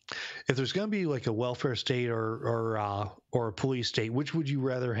there's going to be like a welfare state or a police state, which would you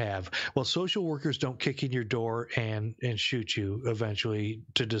rather have? Well, social workers don't kick in your door and shoot you eventually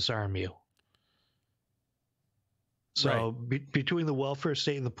to disarm you. So right. Between the welfare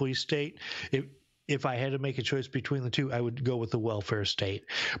state and the police state, if I had to make a choice between the two, I would go with the welfare state.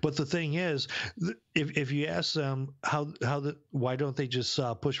 But the thing is, if you ask them why don't they just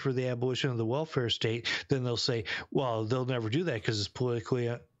push for the abolition of the welfare state, then they'll say, well, they'll never do that because it's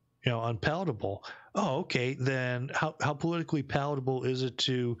politically unpalatable. Oh, okay. Then how politically palatable is it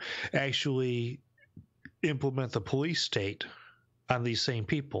to actually implement the police state on these same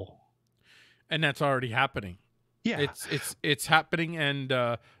people? And that's already happening. Yeah, it's happening,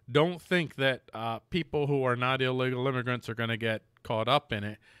 and don't think that people who are not illegal immigrants are going to get caught up in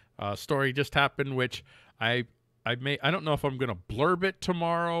it. Story just happened, which I don't know if I'm going to blurb it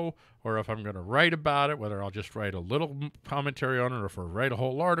tomorrow or if I'm going to write about it, whether I'll just write a little commentary on it or if I write a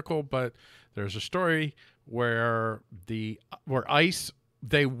whole article. But there's a story where ICE,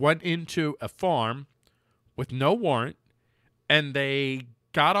 they went into a farm with no warrant, and they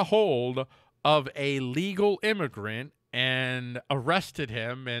got a hold of a legal immigrant and arrested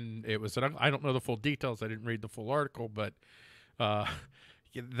him. And it was I don't know the full details. I didn't read the full article, but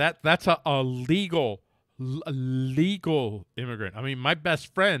that's a legal immigrant. I mean, my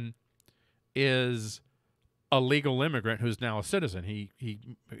best friend is a legal immigrant who's now a citizen. He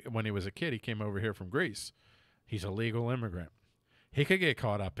when he was a kid, he came over here from Greece. He's a legal immigrant. He could get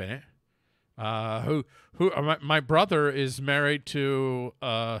caught up in it. My brother is married to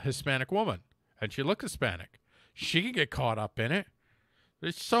a Hispanic woman, and she looks Hispanic. She can get caught up in it.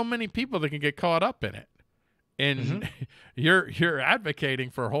 There's so many people that can get caught up in it. And you're advocating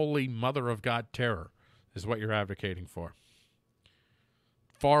for holy mother of God terror is what you're advocating for.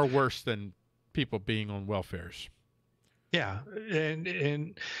 Far worse than people being on welfares. Yeah,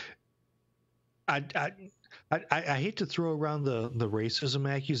 and I hate to throw around the racism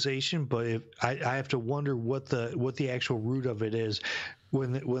accusation, but if I have to wonder what the actual root of it is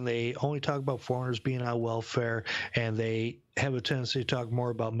when they only talk about foreigners being on welfare, and they have a tendency to talk more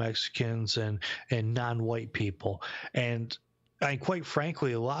about Mexicans and non-white people. And quite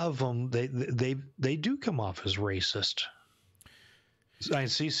frankly, a lot of them they do come off as racist.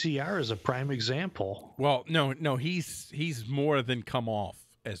 CCR is a prime example. Well, no, he's more than come off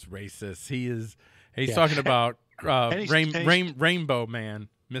as racist. He's Yeah. talking about Rainbow Man,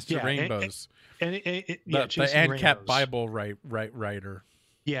 Mr. Yeah, Rainbows, the the ANCAP Bible writer.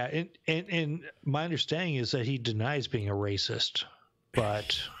 Yeah, and my understanding is that he denies being a racist,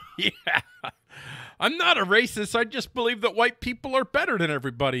 but Yeah. I'm not a racist. I just believe that white people are better than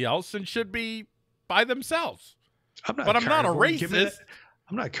everybody else and should be by themselves. I'm not a racist. racist.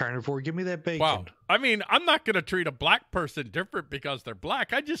 I'm not carnivore. Give me that bacon. Wow. I mean, I'm not going to treat a black person different because they're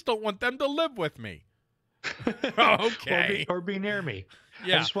black. I just don't want them to live with me. Okay. or be near me.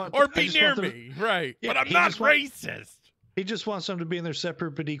 Yeah. Or be near me. Right. Yeah, but I'm not racist. He just wants them to be in their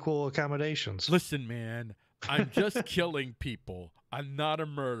separate but equal accommodations. Listen, man, I'm just killing people. I'm not a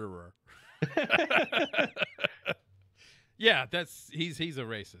murderer. Yeah, he's a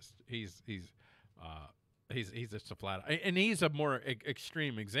racist. He's just a flat, and he's a more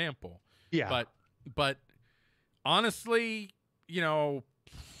extreme example. Yeah. But honestly, you know,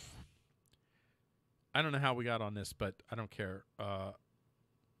 I don't know how we got on this, but I don't care.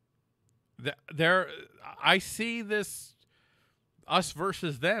 I see this us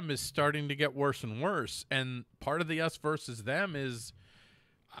versus them is starting to get worse and worse, and part of the us versus them is,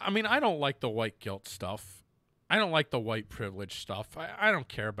 I mean, I don't like the white guilt stuff. I don't like the white privilege stuff. I don't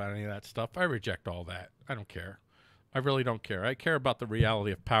care about any of that stuff. I reject all that. I don't care. I really don't care. I care about the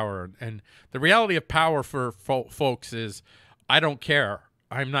reality of power, and the reality of power for folks is I don't care.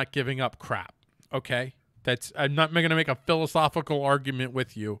 I'm not giving up crap. Okay? I'm not going to make a philosophical argument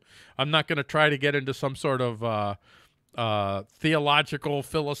with you. I'm not going to try to get into some sort of theological,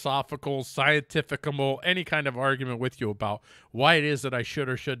 philosophical, scientifical, any kind of argument with you about why it is that I should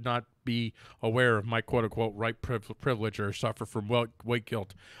or should not be aware of my quote-unquote right privilege or suffer from white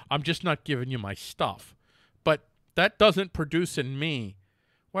guilt. I'm just not giving you my stuff. But that doesn't produce in me,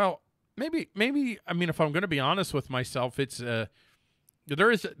 well, maybe, I mean, if I'm going to be honest with myself, it's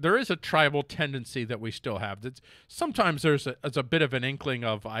there is a tribal tendency that we still have. Sometimes there's a bit of an inkling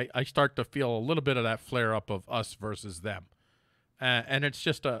of I start to feel a little bit of that flare up of us versus them, and it's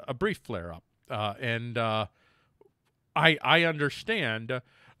just a brief flare up. I understand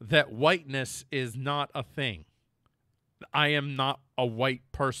that whiteness is not a thing. I am not a white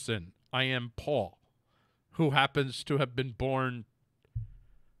person. I am Paul, who happens to have been born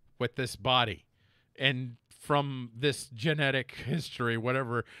with this body, and from this genetic history,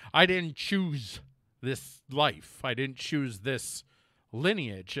 whatever. I didn't choose this life. I didn't choose this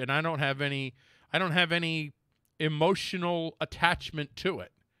lineage, and I don't have any emotional attachment to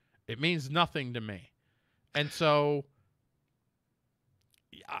it. It means nothing to me. And so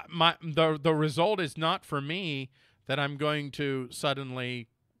the result is not for me that I'm going to suddenly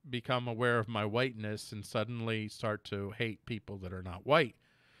become aware of my whiteness and suddenly start to hate people that are not white.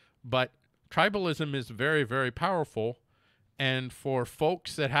 But tribalism is very, very powerful, and for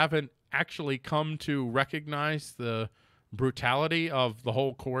folks that haven't actually come to recognize the brutality of the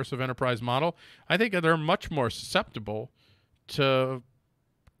whole coercive enterprise model, I think they're much more susceptible to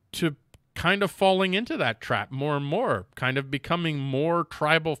kind of falling into that trap more and more, kind of becoming more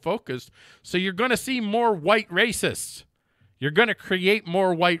tribal focused. So you're going to see more white racists. You're going to create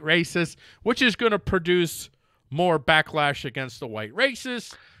more white racists, which is going to produce more backlash against the white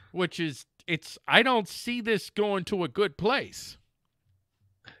racists, which is, I don't see this going to a good place.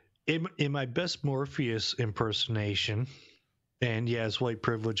 In my best Morpheus impersonation, and yeah, it's white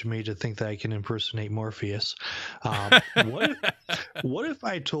privilege me to think that I can impersonate Morpheus. What if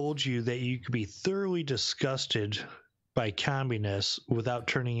I told you that you could be thoroughly disgusted by communists without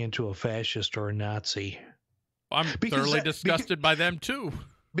turning into a fascist or a Nazi? I'm thoroughly disgusted by them too.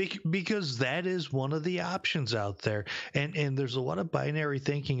 Because that is one of the options out there, and there's a lot of binary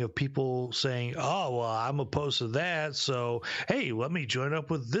thinking of people saying, "Oh, well, I'm opposed to that, so hey, let me join up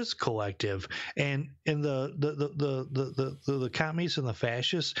with this collective." And the commies and the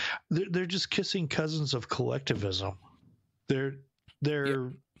fascists, they're just kissing cousins of collectivism. They're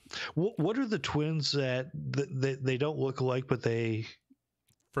Yeah. What are the twins that they don't look alike, but they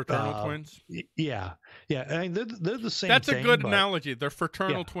Fraternal twins? Yeah. I mean, they're the same That's thing, a good analogy. They're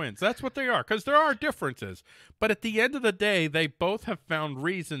fraternal twins. That's what they are, because there are differences. But at the end of the day, they both have found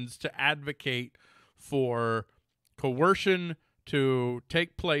reasons to advocate for coercion, to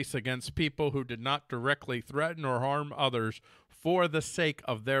take place against people who did not directly threaten or harm others for the sake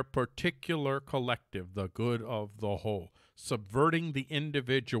of their particular collective, the good of the whole. Subverting the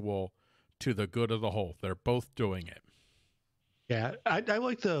individual to the good of the whole. They're both doing it. Yeah, I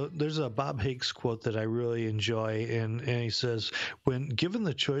like there's a Bob Higgs quote that I really enjoy, and he says, when given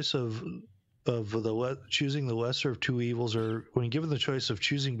the choice of choosing the lesser of two evils, or when given the choice of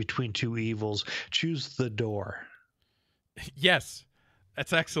choosing between two evils, choose the door. Yes,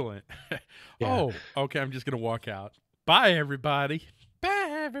 that's excellent. Yeah. Oh, okay, I'm just going to walk out. Bye, everybody. Bye,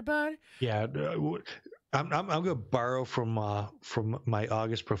 everybody. Yeah, I'm going to borrow from my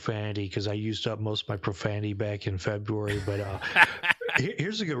August profanity, because I used up most of my profanity back in February. But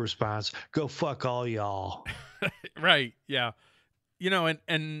here's a good response: go fuck all y'all. Right? Yeah. You know,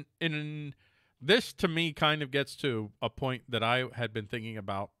 and this to me kind of gets to a point that I had been thinking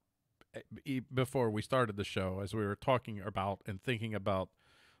about before we started the show, as we were talking about and thinking about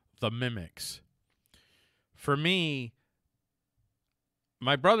the mimics. For me,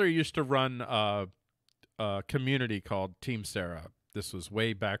 my brother used to run a community called Team Sarah. This was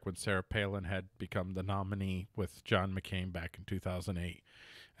way back when Sarah Palin had become the nominee with John McCain back in 2008.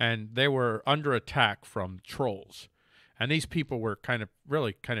 And they were under attack from trolls. And these people were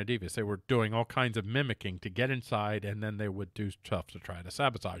really kind of devious. They were doing all kinds of mimicking to get inside, and then they would do stuff to try to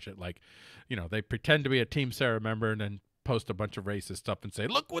sabotage it. Like, you know, they pretend to be a Team Sarah member and then post a bunch of racist stuff and say,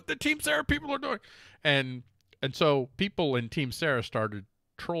 look what the Team Sarah people are doing. And so people in Team Sarah started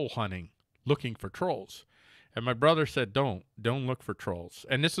troll hunting, looking for trolls. And my brother said, don't look for trolls.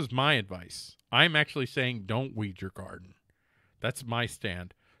 And this is my advice. I'm actually saying don't weed your garden. That's my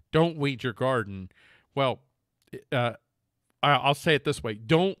stand. Don't weed your garden. Well, I'll say it this way.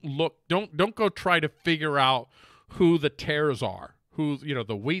 Don't go try to figure out who the tares are, who, you know,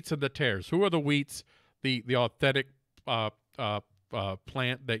 the wheats and the tares. Who are the wheats, the authentic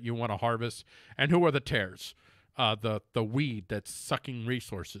plant that you want to harvest, and who are the tares, the weed that's sucking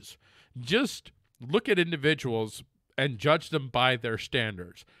resources. Just look at individuals and judge them by their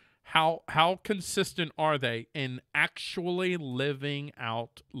standards. How consistent are they in actually living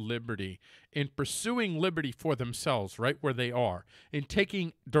out liberty, in pursuing liberty for themselves right where they are, in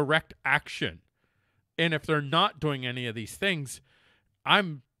taking direct action? And if they're not doing any of these things, I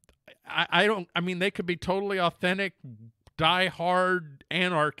mean, they could be totally authentic, die-hard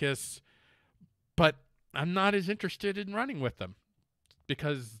anarchists, but I'm not as interested in running with them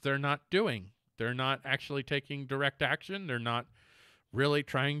because they're not actually taking direct action. They're not really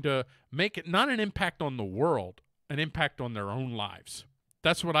trying to make it not an impact on the world, an impact on their own lives.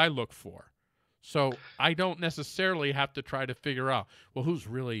 That's what I look for. So I don't necessarily have to try to figure out, well, who's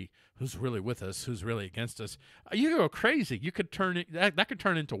really with us, who's really against us. You go crazy. You could turn it that could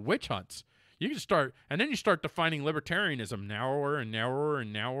turn into witch hunts. You can start, and then you start defining libertarianism narrower and narrower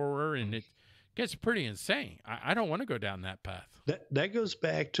and narrower, and it gets pretty insane. I don't want to go down that path. That goes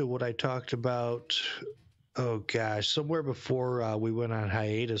back to what I talked about. Oh gosh, somewhere before we went on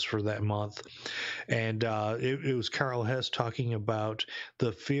hiatus for that month, and it was Carl Hess talking about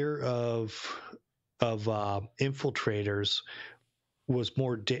the fear of infiltrators was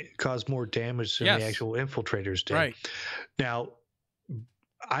caused more damage than the actual infiltrators did. Right. Now,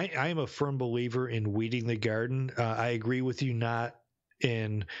 I am a firm believer in weeding the garden. I agree with you not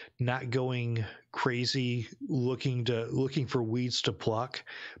going crazy looking for weeds to pluck,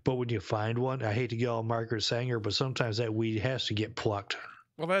 but when you find one, I hate to get all Margaret Sanger, but sometimes that weed has to get plucked.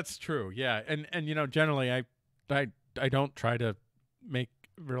 Well, that's true. Yeah. And you know, generally I don't try to make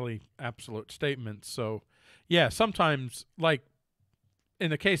really absolute statements. So yeah, sometimes, like in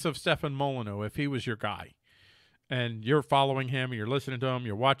the case of Stefan Molyneux, if he was your guy and you're following him, you're listening to him,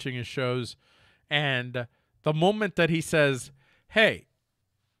 you're watching his shows, and the moment that he says, hey,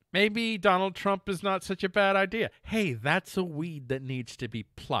 maybe Donald Trump is not such a bad idea. Hey, that's a weed that needs to be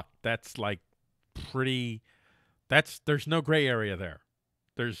plucked. That's like there's no gray area there.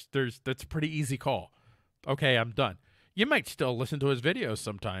 That's a pretty easy call. Okay, I'm done. You might still listen to his videos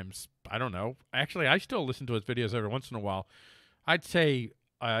sometimes. I don't know. Actually, I still listen to his videos every once in a while. I'd say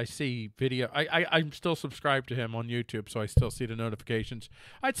I see video. I'm still subscribed to him on YouTube, so I still see the notifications.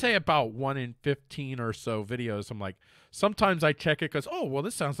 I'd say about 1 in 15 or so videos. I'm like, sometimes I check it because, oh, well,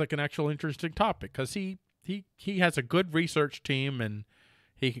 this sounds like an actual interesting topic, because he has a good research team, and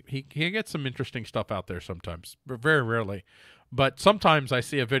he gets some interesting stuff out there sometimes, but very rarely. But sometimes I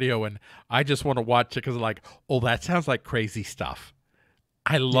see a video and I just want to watch it because I'm like, oh, that sounds like crazy stuff.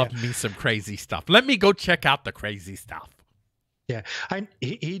 I love me some crazy stuff. Let me go check out the crazy stuff. Yeah,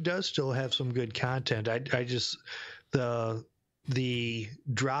 he does still have some good content. I just the the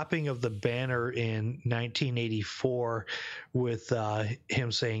dropping of the banner in 1984 with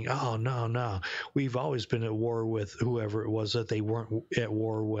him saying, "Oh no, no, we've always been at war with whoever it was that they weren't at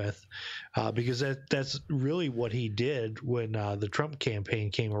war with," because that's really what he did when the Trump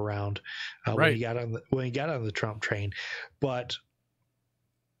campaign came around, Right. when he got on the Trump train. But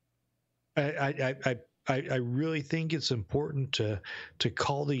I really think it's important to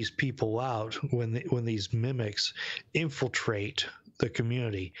call these people out when these mimics infiltrate the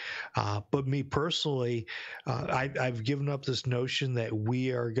community. But me personally, I've given up this notion that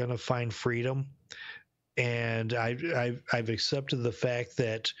we are going to find freedom, and I've accepted the fact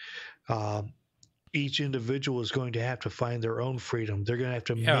that each individual is going to have to find their own freedom. They're going to have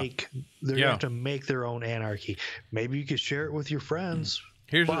to Yeah. going to have to make their own anarchy. Maybe you could share it with your friends,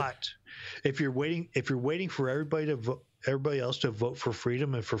 but if you're waiting for everybody else to vote for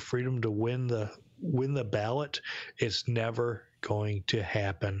freedom and for freedom to win the ballot, it's never going to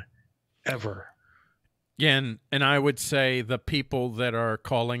happen, ever. Yeah, and I would say the people that are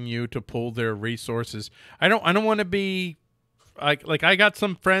calling you to pull their resources. I don't want to be like I got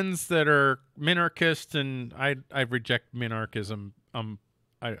some friends that are minarchists, and I reject minarchism.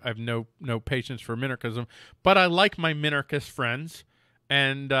 I've no patience for minarchism, but I like my minarchist friends,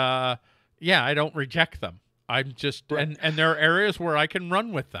 and yeah, I don't reject them. I'm just and there are areas where I can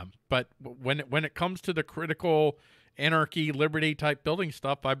run with them, but when it comes to the critical anarchy, liberty type building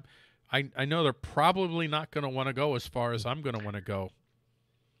stuff, I know they're probably not going to want to go as far as I'm going to want to go.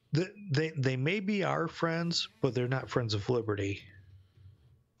 They may be our friends, but they're not friends of liberty.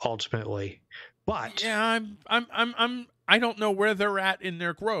 Ultimately, but yeah, I don't know where they're at in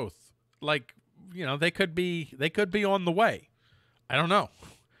their growth. Like, you know, they could be on the way. I don't know.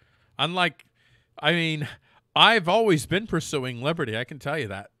 I mean, I've always been pursuing liberty. I can tell you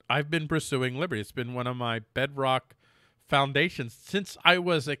that. I've been pursuing liberty. It's been one of my bedrock foundations since I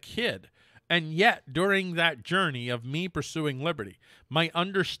was a kid. And yet, during that journey of me pursuing liberty, my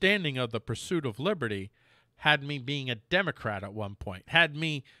understanding of the pursuit of liberty had me being a Democrat at one point, had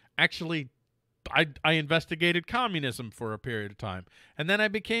me actually, I investigated communism for a period of time. And then I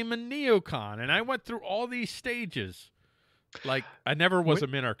became a neocon, and I went through all these stages. Like, I never was a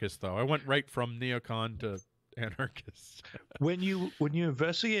minarchist, though. I went right from neocon to anarchist. When you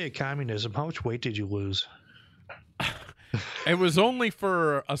investigated communism, how much weight did you lose? It was only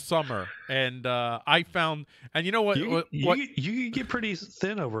for a summer, and I found, and you know what? You could get pretty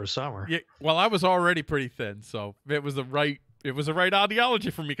thin over a summer. Yeah, well, I was already pretty thin, so it was the right ideology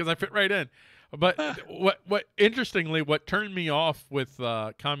for me because I fit right in. But what interestingly, what turned me off with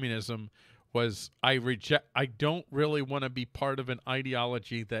communism was I don't really want to be part of an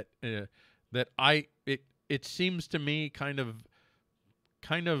ideology that it seems to me kind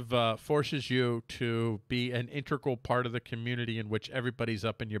of forces you to be an integral part of the community in which everybody's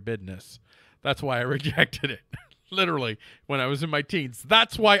up in your business. That's why I rejected it. Literally, when I was in my teens.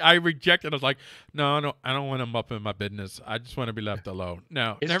 That's why I rejected it. I was like, no, I don't want them up in my business. I just want to be left alone.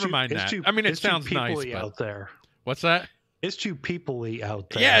 No, never mind that. I mean, it sounds nice, but out there. What's that? It's too people-y out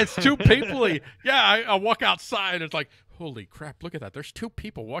there. Yeah, it's too people-y. Yeah, I walk outside, and it's like, holy crap, look at that. There's two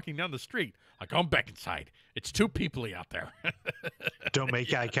people walking down the street. I come back inside. It's too people-y out there. Don't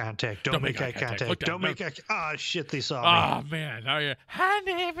make eye contact. Don't make eye contact. Look Don't make eye. Oh shit! They saw me. Oh man. Oh yeah. Hi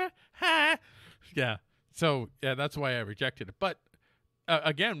neighbor. Hi. Yeah. So yeah, that's why I rejected it. But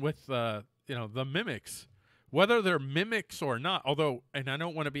again, with the mimics, whether they're mimics or not, although, and I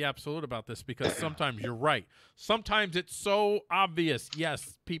don't want to be absolute about this because sometimes you're right. Sometimes it's so obvious.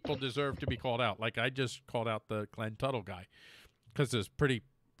 Yes, people deserve to be called out. Like I just called out the Glenn Tuttle guy because it's pretty.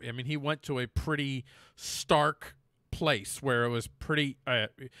 I mean, he went to a pretty stark place where it was pretty.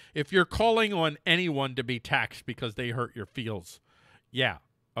 If you're calling on anyone to be taxed because they hurt your feels, yeah,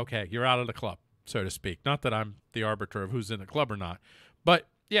 okay, you're out of the club, so to speak. Not that I'm the arbiter of who's in the club or not, but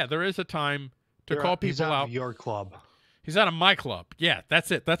yeah, there is a time to call people he's out out. Of your club. He's out of my club. Yeah, that's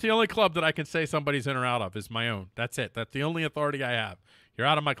it. That's the only club that I can say somebody's in or out of is my own. That's it. That's the only authority I have. You're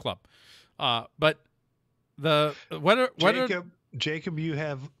out of my club. But the Jacob, you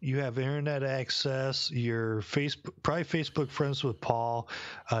have internet access. You're probably Facebook friends with Paul.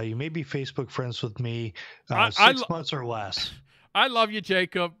 You may be Facebook friends with me. 6 months or less. I love you,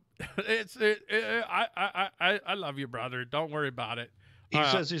 Jacob. I love you, brother. Don't worry about it. He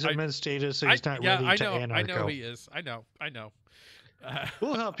says he's a men's status, so he's not ready to anarcho. I know he is. I know.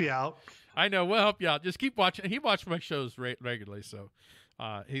 We'll help you out. I know. We'll help you out. Just keep watching. He watches my shows regularly, so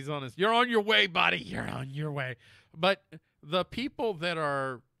he's on his. You're on your way, buddy. You're on your way. But the people that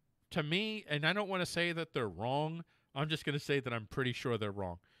are, to me, and I don't want to say that they're wrong. I'm just going to say that I'm pretty sure they're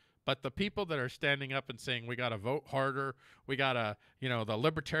wrong. But the people that are standing up and saying we got to vote harder, we got to, the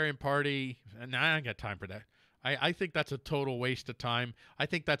Libertarian Party, and I ain't got time for that. I think that's a total waste of time. I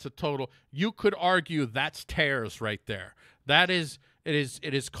think that's a total. You could argue that's tares right there. That is,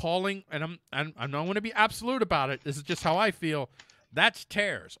 it is calling, and I'm not going to be absolute about it. This is just how I feel. That's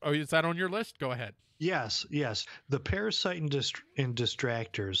tares. Oh, is that on your list? Go ahead. Yes. The parasite and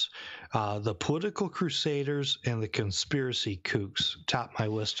distractors, the political crusaders, and the conspiracy kooks top my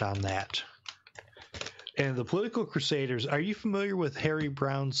list on that. And the political crusaders, are you familiar with Harry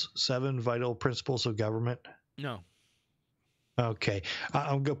Brown's 7 Vital Principles of Government? No. Okay.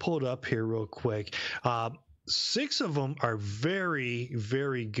 I'm going to pull it up here real quick. 6 of them are very,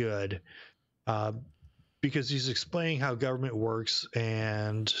 very good because he's explaining how government works.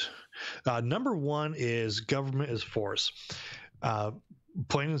 And number 1 is government is force.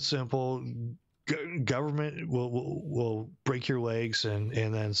 Plain and simple, government will break your legs and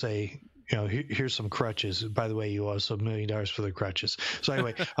then say, here's some crutches. By the way, you owe us $1 million for the crutches. So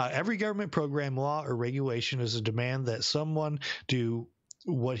anyway, every government program, law, or regulation is a demand that someone do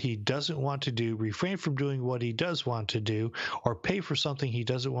what he doesn't want to do, refrain from doing what he does want to do, or pay for something he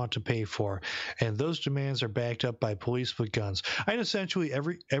doesn't want to pay for. And those demands are backed up by police with guns. And essentially,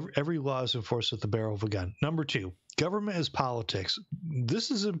 every law is enforced with the barrel of a gun. Number 2, government is politics.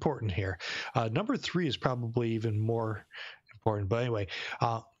 This is important here. Number 3 is probably even more important. But anyway,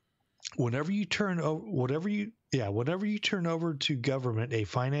 whenever you turn over to government a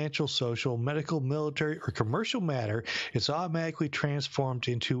financial, social, medical, military, or commercial matter, it's automatically transformed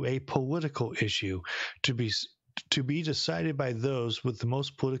into a political issue to be decided by those with the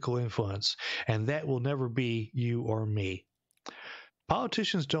most political influence, and that will never be you or me.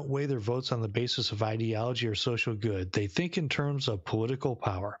 Politicians don't weigh their votes on the basis of ideology or social good. They think in terms of political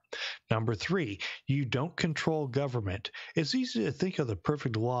power. Number 3, you don't control government. It's easy to think of the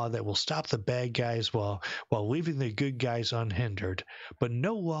perfect law that will stop the bad guys while leaving the good guys unhindered. But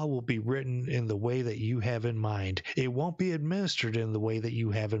no law will be written in the way that you have in mind. It won't be administered in the way that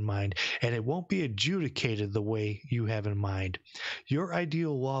you have in mind, and it won't be adjudicated the way you have in mind. Your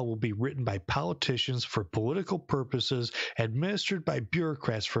ideal law will be written by politicians for political purposes, administered by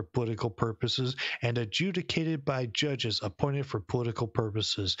bureaucrats for political purposes, and adjudicated by judges appointed for political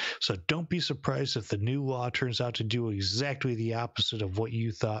purposes. So don't be surprised if the new law turns out to do exactly the opposite of what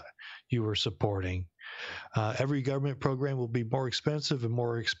you thought you were supporting. Every government program will be more expensive and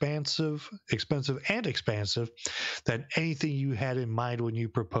more expansive than anything you had in mind when you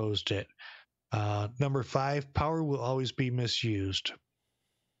proposed it. Number 5, power will always be misused.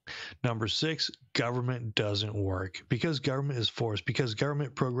 Number 6, government doesn't work because government is forced, because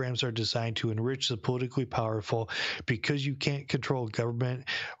government programs are designed to enrich the politically powerful, because you can't control government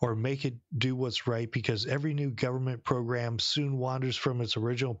or make it do what's right, because every new government program soon wanders from its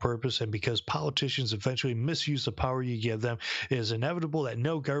original purpose, and because politicians eventually misuse the power you give them, it is inevitable that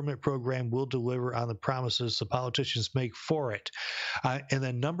no government program will deliver on the promises the politicians make for it. And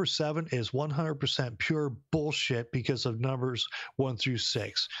then number 7 is 100% pure bullshit because of numbers 1 through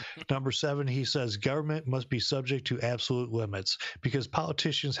 6. Number 7, he says government must be subject to absolute limits because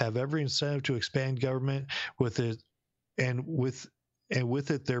politicians have every incentive to expand government with it, and with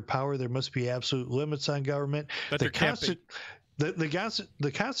it their power. There must be absolute limits on government. The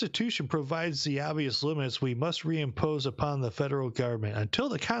Constitution provides the obvious limits we must reimpose upon the federal government. Until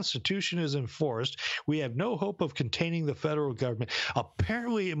the Constitution is enforced, we have no hope of containing the federal government.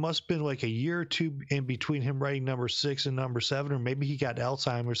 Apparently, it must have been like a year or 2 in between him writing number 6 and number 7, or maybe he got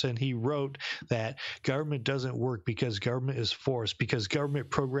Alzheimer's and he wrote that government doesn't work because government is forced, because government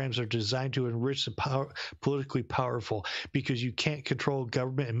programs are designed to enrich the politically powerful, because you can't control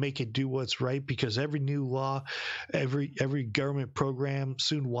government and make it do what's right, because every new law, every government program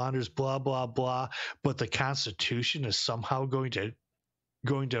soon wanders, blah blah blah, but the Constitution is somehow going to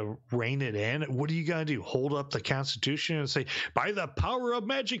rein it in. What are you going to do? Hold up the Constitution and say, by the power of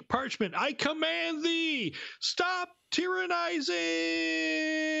magic parchment, I command thee, stop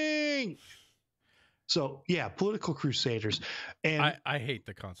tyrannizing. So yeah, political crusaders. And I hate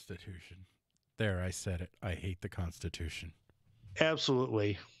the Constitution. There, I said it. I hate the Constitution.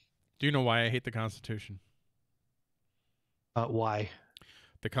 Absolutely. Do you know why I hate the Constitution? Why?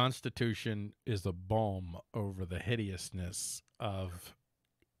 The Constitution is a balm over the hideousness of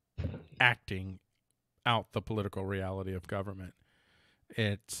acting out the political reality of government.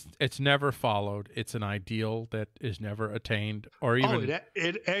 It's never followed. It's an ideal that is never attained, or even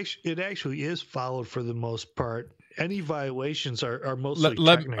it actually is followed for the most part. Any violations are mostly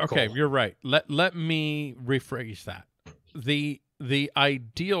technical. Okay, you're right. Let me rephrase that. The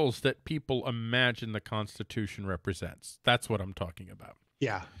ideals that people imagine the Constitution represents. That's what I'm talking about.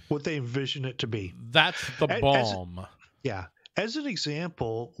 Yeah, what they envision it to be. That's the As bomb. yeah, as an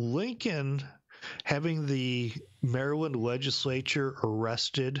example, Lincoln having the Maryland legislature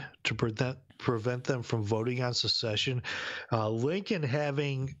arrested to prevent them from voting on secession, Lincoln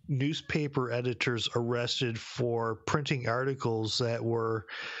having newspaper editors arrested for printing articles that were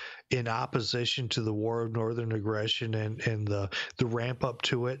in opposition to the War of Northern Aggression and the ramp up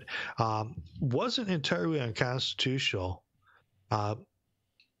to it, wasn't entirely unconstitutional. Uh,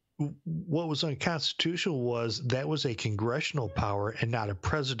 what was unconstitutional was that was a congressional power and not a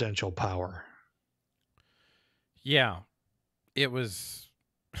presidential power. Yeah, it was.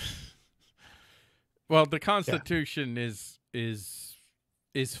 Well, the Yeah. Constitution is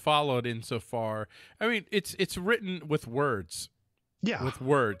followed insofar. I mean, it's written with words. Yeah. With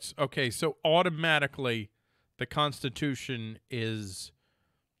words. Okay, so automatically, the Constitution is.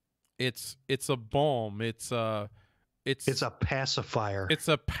 It's a balm. It's a pacifier. It's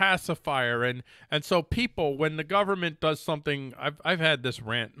a pacifier, and so people, when the government does something, I've had this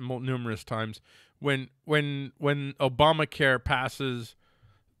rant numerous times. When Obamacare passes,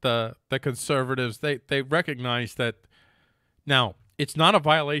 the conservatives they recognize that now it's not a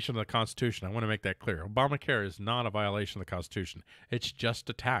violation of the Constitution. I want to make that clear. Obamacare is not a violation of the Constitution. It's just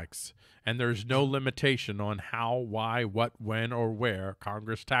a tax, and there's no limitation on how, why, what, when, or where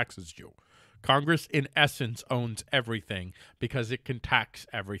Congress taxes you. Congress, in essence, owns everything because it can tax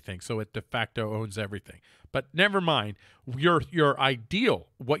everything, so it de facto owns everything. But never mind, your ideal,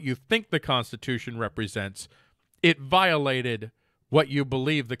 what you think the Constitution represents, it violated what you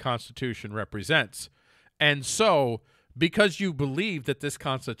believe the Constitution represents. And so, because you believe that this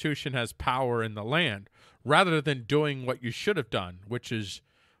Constitution has power in the land, rather than doing what you should have done, which is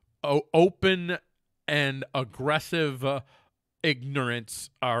open and aggressive ignorance,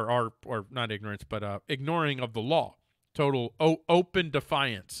 or not ignorance, but ignoring of the law, total open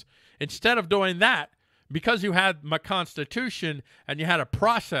defiance. Instead of doing that, because you had my Constitution and you had a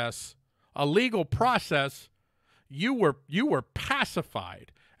process, a legal process, you were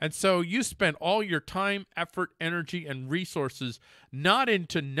pacified. And so you spent all your time, effort, energy, and resources not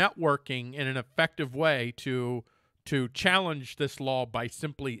into networking in an effective way to challenge this law by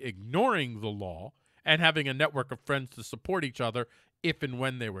simply ignoring the law and having a network of friends to support each other if and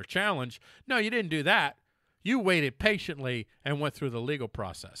when they were challenged. No, you didn't do that. You waited patiently and went through the legal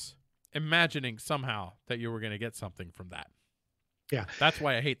process, imagining somehow that you were going to get something from that. Yeah. That's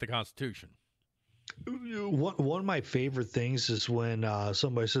why I hate the Constitution. One of my favorite things is when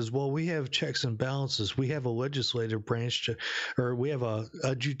somebody says, well, we have checks and balances. We have a legislative branch or we have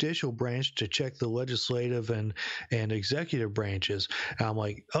a judicial branch to check the legislative and executive branches. And I'm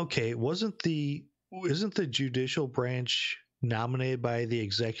like, okay, isn't the judicial branch nominated by the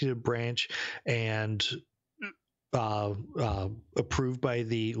executive branch and approved by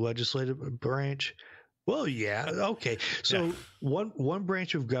the legislative branch? Well, yeah, okay. So Yeah. one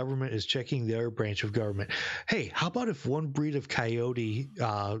branch of government is checking the other branch of government. Hey, how about if one breed of coyote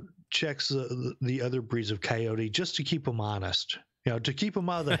checks the other breeds of coyote just to keep them honest, to keep them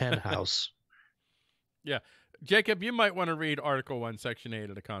out of the hen house? Yeah. Jacob, you might want to read Article 1, Section 8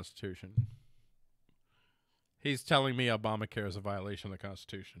 of the Constitution. He's telling me Obamacare is a violation of the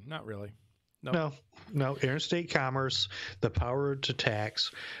Constitution. Not really. Nope. No. Interstate commerce, the power to tax.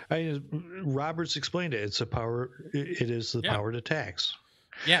 Roberts explained it. It's a power. It is the power to tax.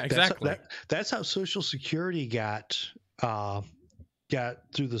 Yeah, exactly. That's how Social Security got through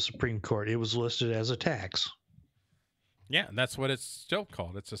the Supreme Court. It was listed as a tax. Yeah, and that's what it's still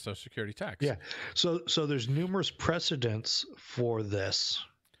called. It's a Social Security tax. Yeah. So there's numerous precedents for this.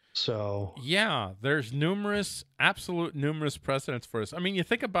 So yeah, there's numerous precedents for this. I mean, you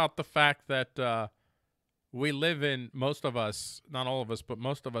think about the fact that we live in, most of us, not all of us, but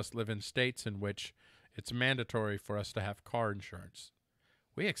most of us live in states in which it's mandatory for us to have car insurance.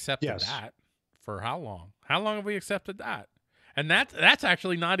 We accepted that for how long? How long have we accepted that? And that's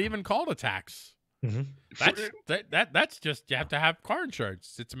actually not even called a tax. Mm-hmm. That's just, you have to have car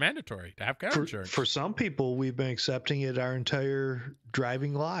insurance. It's mandatory to have car insurance. For some people, we've been accepting it our entire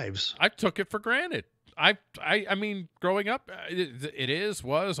driving lives. I took it for granted. I mean, growing up, it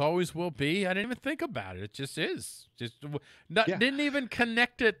was, always will be. I didn't even think about it. It just is. Didn't even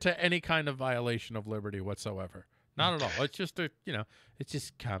connect it to any kind of violation of liberty whatsoever. Not at all. It's just it's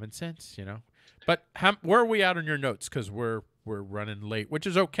just common sense, But where are we at on your notes? Because we're running late, which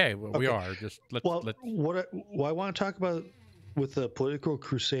is okay. Well, we are. Just let's. What I want to talk about with the political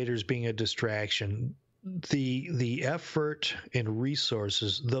crusaders being a distraction, the effort and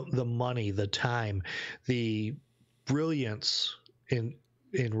resources, the money, the time, the brilliance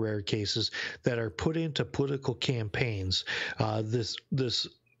in rare cases, that are put into political campaigns. This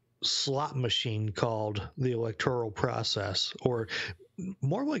slot machine called the electoral process, or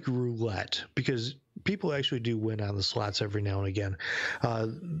more like roulette, because people actually do win on the slots every now and again.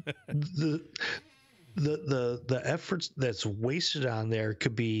 The the efforts that's wasted on there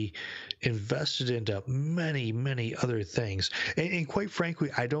could be invested into many other things, and quite frankly,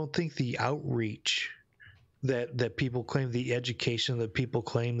 I don't think the outreach that people claim, the education that people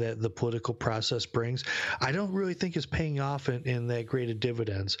claim that the political process brings, I don't really think is paying off in that great of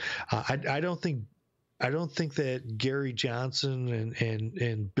dividends. I don't think that Gary Johnson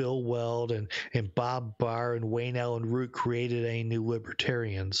and Bill Weld and Bob Barr and Wayne Allen Root created any new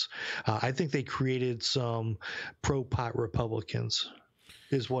libertarians. I think they created some pro-pot Republicans,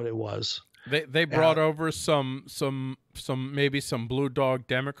 is what it was. They brought over some maybe some blue dog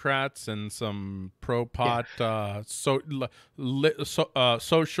Democrats and some pro pot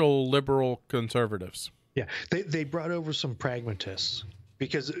social liberal conservatives. Yeah, they brought over some pragmatists,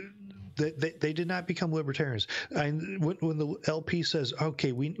 because they did not become libertarians. And when the LP says,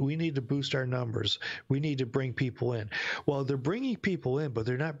 okay, we need to boost our numbers, we need to bring people in. Well, they're bringing people in, but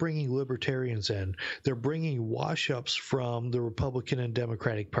they're not bringing libertarians in. They're bringing wash-ups from the Republican and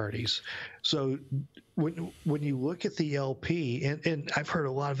Democratic parties. So when you look at the LP, and I've heard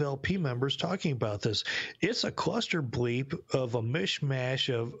a lot of LP members talking about this, it's a cluster bleep of a mishmash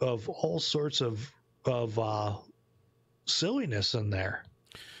of all sorts of silliness in there.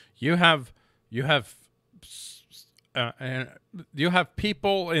 You have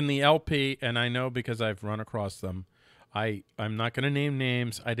people in the LP, and I know because I've run across them. I'm not going to name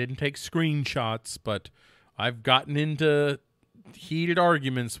names. I didn't take screenshots, but I've gotten into heated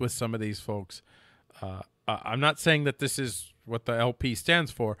arguments with some of these folks. I'm not saying that this is what the LP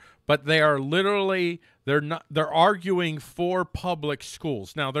stands for, but they are literally, they're arguing for public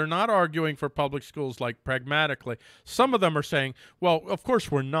schools. Now, they're not arguing for public schools like pragmatically. Some of them are saying, well, of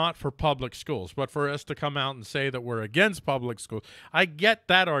course we're not for public schools, but for us to come out and say that we're against public schools, I get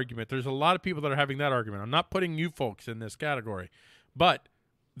that argument. There's a lot of people that are having that argument. I'm not putting you folks in this category, but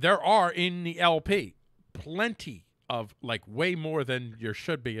there are in the LP plenty of, like, way more than you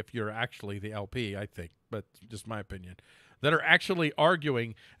should be if you're actually the LP, I think, but just my opinion, that are actually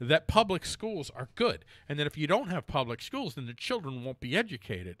arguing that public schools are good, and that if you don't have public schools, then the children won't be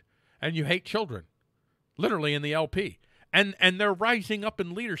educated, and you hate children, literally, in the LP. And they're rising up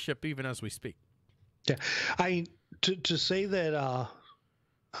in leadership even as we speak. Yeah, to say that. Oh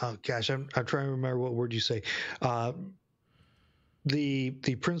gosh, I'm trying to remember what word you say.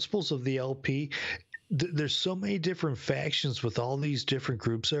 The principles of the LP. There's so many different factions with all these different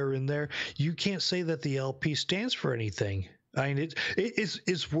groups that are in there. You can't say that the LP stands for anything. I mean,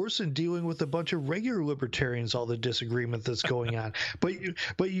 it's worse than dealing with a bunch of regular libertarians, all the disagreement that's going on.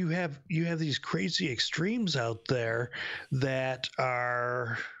 But you have these crazy extremes out there that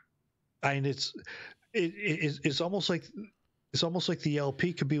are. I mean, it's almost like the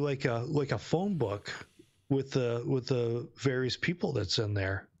LP could be like a phone book with the various people that's in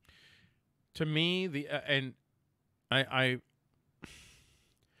there. To me, I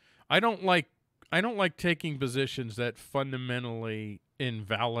don't like taking positions that fundamentally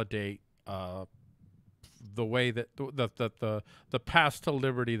invalidate the way that the path to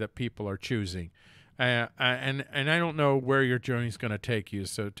liberty that people are choosing, and I don't know where your journey is going to take you.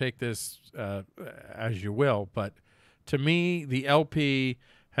 So take this as you will. But to me, the LP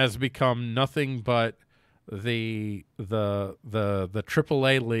has become nothing but the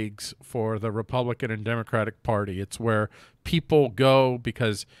AAA leagues for the Republican and Democratic Party. It's where people go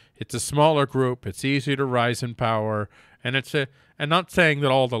because it's a smaller group, it's easy to rise in power, and and not saying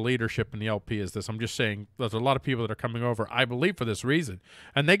that all the leadership in the LP is this. I'm just saying there's a lot of people that are coming over, I believe, for this reason,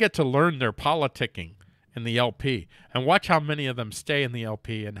 and they get to learn their politicking in the LP, and watch how many of them stay in the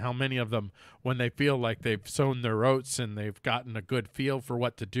LP, and how many of them, when they feel like they've sown their oats and they've gotten a good feel for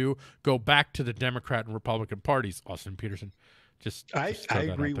what to do, go back to the Democrat and Republican parties. Austin Peterson, I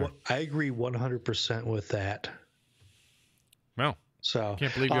agree. I agree 100% with that. Well, so I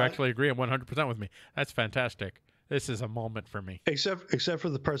can't believe you actually agree 100% with me. That's fantastic. This is a moment for me. Except for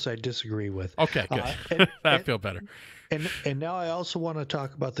the parts I disagree with. Okay, good. I feel better. And now I also want to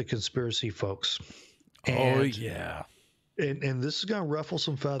talk about the conspiracy folks. Oh, yeah. And this is going to ruffle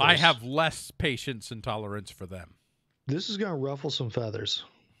some feathers. I have less patience and tolerance for them. This is going to ruffle some feathers.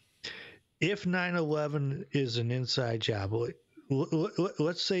 If 9/11 is an inside job,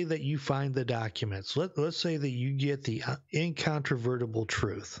 let's say that you find the documents. Let's say that you get the incontrovertible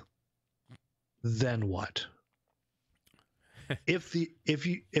truth. Then what? If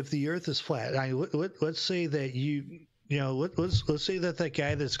the Earth is flat, let's say that let's say that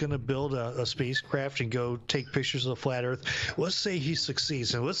guy that's going to build a spacecraft and go take pictures of the flat Earth. Let's say he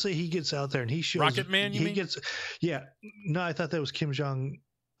succeeds, and let's say he gets out there and he shows. Rocket Man, you mean? Yeah. No, I thought that was Kim Jong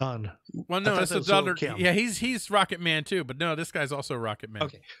Un. Well, no, that's another. Yeah, he's Rocket Man too, but no, this guy's also Rocket Man.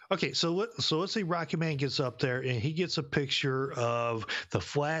 Okay. So let's say Rocket Man gets up there and he gets a picture of the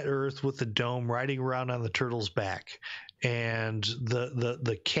flat Earth with the dome riding around on the turtle's back, and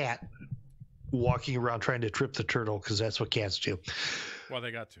the cat walking around trying to trip the turtle, because that's what cats do. Well,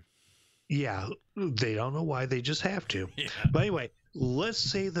 they got to. Yeah, they don't know why, they just have to. Yeah. But anyway, let's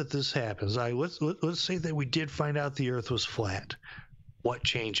say that this happens. Let's say that we did find out the Earth was flat. What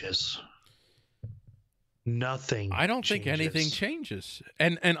changes? Nothing. I don't think anything changes.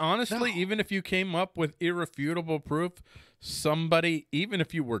 And honestly, even if you came up with irrefutable proof, somebody, even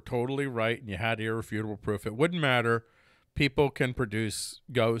if you were totally right and you had irrefutable proof, it wouldn't matter. People can produce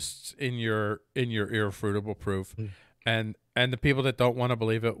ghosts in your irrefutable proof, and the people that don't want to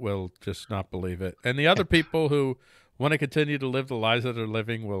believe it will just not believe it, and the other people who want to continue to live the lives that they're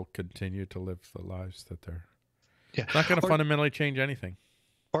living will continue to live the lives that they're. Yeah, it's not going to fundamentally change anything.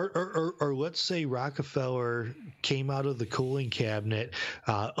 Or let's say Rockefeller came out of the cooling cabinet,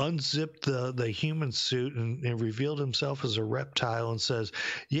 unzipped the human suit, and revealed himself as a reptile, and says,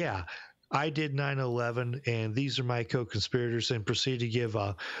 "Yeah, I did 9/11, and these are my co-conspirators," and proceed to give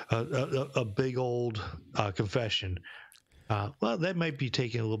a big old confession. Well, that might be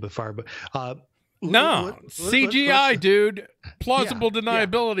taken a little bit far, but no, CGI, dude. Plausible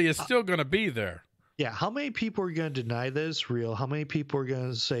deniability is still going to be there. Yeah, how many people are going to deny that it's real? How many people are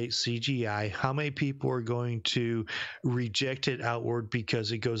going to say CGI? How many people are going to reject it outward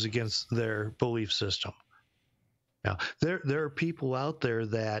because it goes against their belief system? Now, there are people out there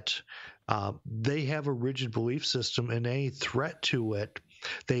that they have a rigid belief system, and any threat to it,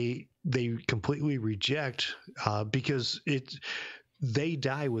 they completely reject because they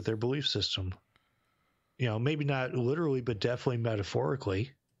die with their belief system. Maybe not literally, but definitely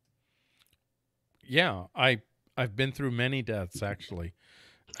metaphorically. Yeah, I've been through many deaths actually,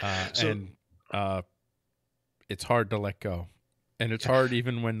 and it's hard to let go, and it's hard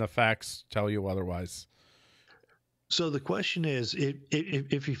even when the facts tell you otherwise. So the question is,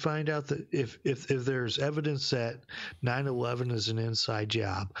 if you find out that if there's evidence that 9/11 is an inside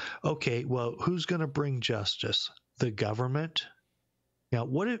job, okay, well, who's going to bring justice? The government? Now,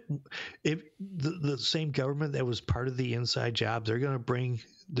 what if the same government that was part of the inside job, they're going to bring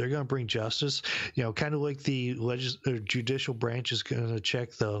justice? Kind of like the judicial branch is going to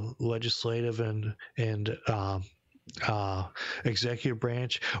check the legislative and executive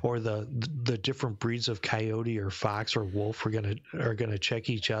branch, or the different breeds of coyote or fox or wolf are gonna check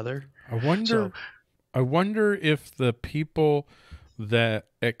each other. I wonder if the people that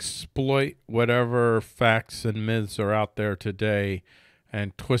exploit whatever facts and myths are out there today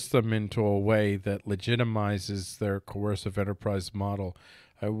and twist them into a way that legitimizes their coercive enterprise model,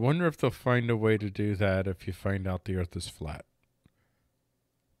 I wonder if they'll find a way to do that if you find out the Earth is flat.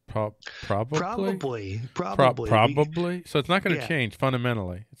 Probably. So it's not going to change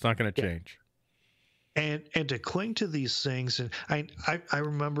fundamentally. It's not going to change. And to cling to these things, and I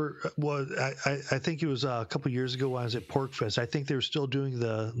remember, I think it was a couple of years ago when I was at PorkFest. I think they were still doing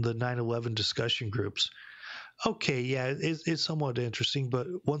the 9/11 discussion groups. Okay, yeah, it's somewhat interesting, but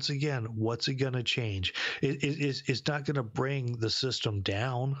once again, what's it going to change? It's not going to bring the system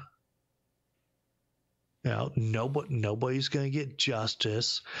down. Nobody's going to get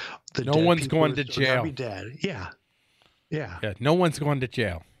justice. No one's going to jail. Be dead. Yeah. No one's going to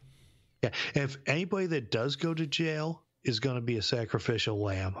jail. Yeah. If anybody that does go to jail is going to be a sacrificial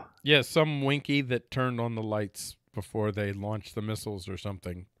lamb. Yeah, some winky that turned on the lights before they launched the missiles or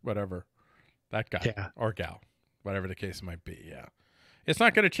something. Whatever. That guy or gal, whatever the case might be. Yeah, it's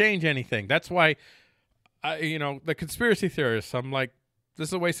not going to change anything. That's why, the conspiracy theorists, I'm like, this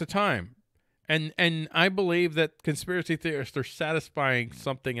is a waste of time. And I believe that conspiracy theorists are satisfying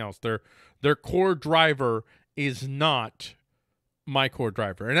something else. Their core driver is not my core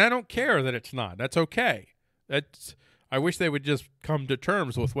driver, and I don't care that it's not. That's okay. I wish they would just come to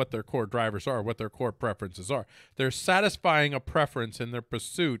terms with what their core drivers are, what their core preferences are. They're satisfying a preference in their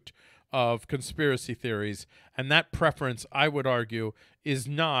pursuit of conspiracy theories, and that preference, I would argue, is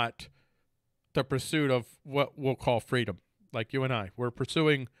not the pursuit of what we'll call freedom. Like you and I, we're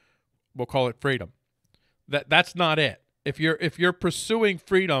pursuing. We'll call it freedom. That's not it. If you're pursuing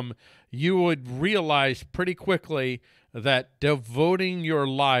freedom, you would realize pretty quickly that devoting your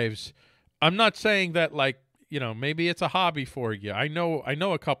lives. I'm not saying that maybe it's a hobby for you. I know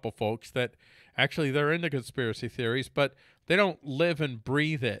a couple folks that actually they're into conspiracy theories, but They don't live and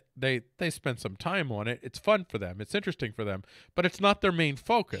breathe it. They spend some time on it. It's fun for them. It's interesting for them, but it's not their main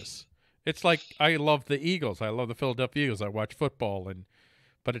focus. It's like I love the Eagles. I love the Philadelphia Eagles. I watch football,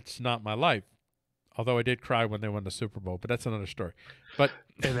 but it's not my life. Although I did cry when they won the Super Bowl, but that's another story. But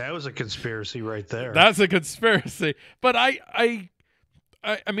and that was a conspiracy right there. That's a conspiracy. But I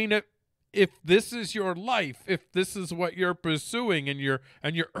mean, if this is your life, if this is what you're pursuing, and you're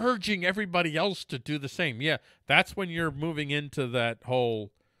urging everybody else to do the same, yeah, that's when you're moving into that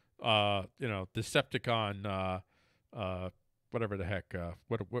whole, Decepticon, whatever the heck,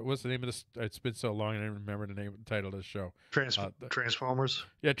 what was the name of this? It's been so long, I don't remember the title of the show. Transformers.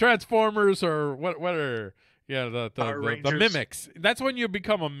 Yeah, Transformers, or what are. Yeah, the mimics. That's when you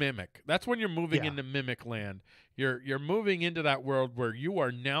become a mimic. That's when you're moving into mimic land. You're moving into that world where you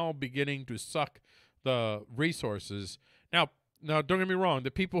are now beginning to suck the resources. Now, don't get me wrong.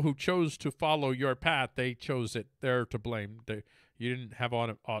 The people who chose to follow your path, they chose it. They're to blame. You didn't have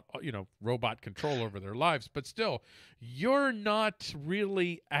robot control over their lives, but still, you're not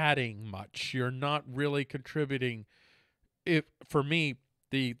really adding much. You're not really contributing. For me,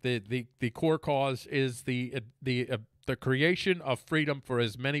 the core cause is the creation of freedom for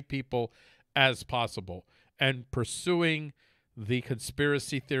as many people as possible, and pursuing the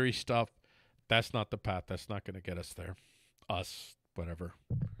conspiracy theory stuff. That's not the path. That's not going to get us there. Whatever.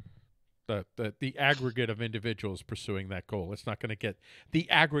 The aggregate of individuals pursuing that goal. It's not going to get the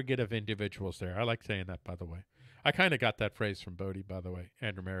aggregate of individuals there. I like saying that, by the way. I kind of got that phrase from Bodie, by the way.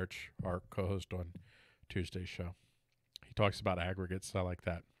 Andrew Marich, our co-host on Tuesday's show. He talks about aggregates. I like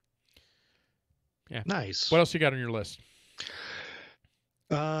that. Yeah. Nice. What else you got on your list?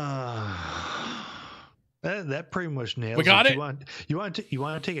 That pretty much nails it. We got it. You want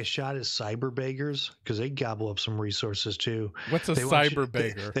to take a shot at cyber beggars, because they gobble up some resources too. What's a cyber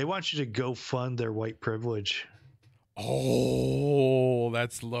beggar? They want you to go fund their white privilege. Oh,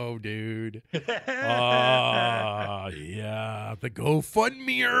 that's low, dude. Yeah, the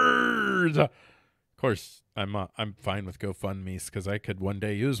GoFundMeers. Of course, I'm fine with GoFundMe's, because I could one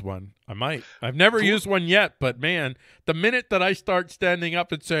day use one. I might. I've never used one yet, but man, the minute that I start standing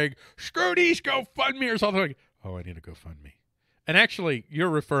up and saying, screw these GoFundMe or something, like, oh, I need a GoFundMe. And actually,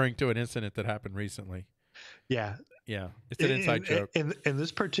 you're referring to an incident that happened recently. Yeah. Yeah. It's an inside joke. In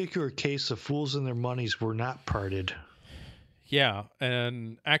this particular case, the fools and their monies were not parted. Yeah.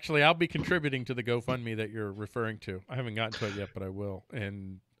 And actually, I'll be contributing to the GoFundMe that you're referring to. I haven't gotten to it yet, but I will.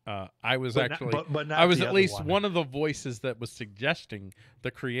 And I was at least one of the voices that was suggesting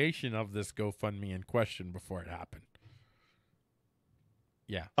the creation of this GoFundMe in question before it happened.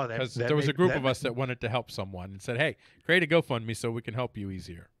 Yeah, because there was a group of us that wanted to help someone and said, hey, create a GoFundMe so we can help you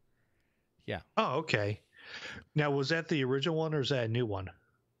easier. Yeah. Oh, okay. Now, was that the original one, or is that a new one?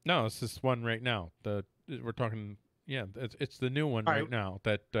 No, it's this one right now. We're talking, it's the new one right now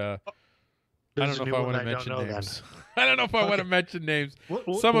that... I don't know if I want to mention names. I don't know if I want to mention names.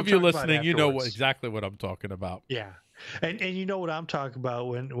 Some of you listening, you know exactly what I'm talking about. Yeah, and you know what I'm talking about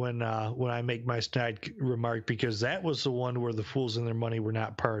when I make my snide remark, because that was the one where the fools and their money were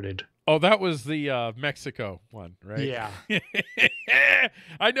not parted. Oh, that was the Mexico one, right? Yeah.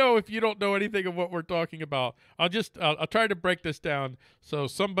 I know if you don't know anything of what we're talking about, I'll try to break this down. So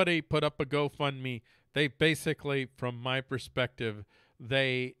somebody put up a GoFundMe. They basically, from my perspective,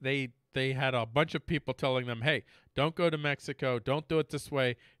 they had a bunch of people telling them, hey, don't go to Mexico. Don't do it this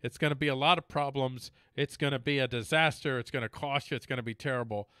way. It's going to be a lot of problems. It's going to be a disaster. It's going to cost you. It's going to be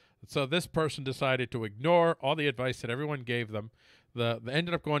terrible. So this person decided to ignore all the advice that everyone gave them. They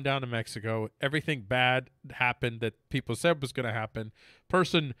ended up going down to Mexico. Everything bad happened that people said was going to happen.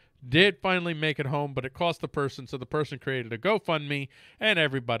 Person did finally make it home, but it cost the person. So the person created a GoFundMe, and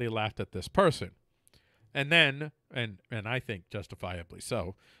everybody laughed at this person. And then, and I think justifiably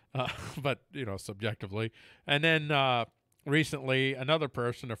so, but, subjectively. And then recently, another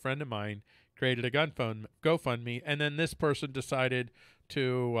person, a friend of mine, created a GoFundMe, and then this person decided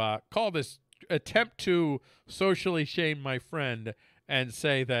to call this attempt to socially shame my friend and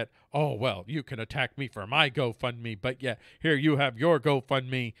say that, oh, well, you can attack me for my GoFundMe, but yeah, here you have your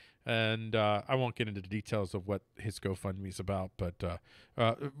GoFundMe. And I won't get into the details of what his GoFundMe is about, but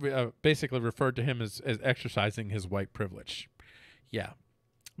basically referred to him as exercising his white privilege. Yeah.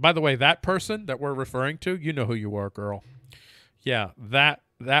 By the way, that person that we're referring to, you know who you are, girl. Yeah, that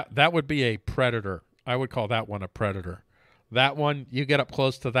would be a predator. I would call that one a predator. That one, you get up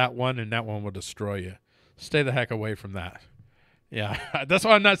close to that one, and that one will destroy you. Stay the heck away from that. Yeah, that's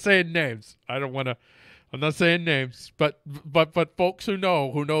why I'm not saying names. I'm not saying names, but folks who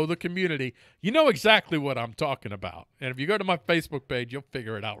know the community, you know exactly what I'm talking about. And if you go to my Facebook page, you'll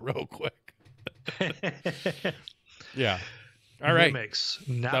figure it out real quick. Yeah. All right. Mimics,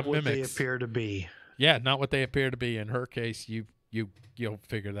 not what they appear to be. Yeah, not what they appear to be. In her case, you'll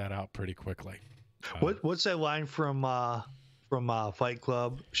figure that out pretty quickly. What's that line from Fight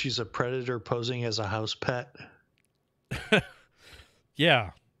Club? She's a predator posing as a house pet.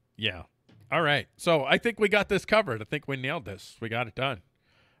 Yeah. All right. So I think we got this covered. I think we nailed this. We got it done.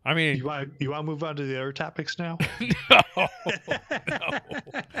 I mean, you want to move on to the other topics now?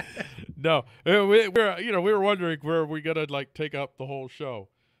 No. We were wondering where we gonna like take up the whole show.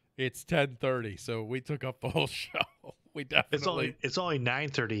 It's 10:30, so we took up the whole show. We definitely. It's only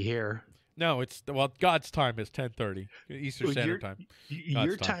 9:30 here. No, God's time is 10:30 Eastern Standard Time.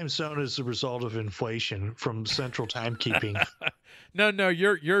 Your time zone is the result of inflation from central timekeeping. No,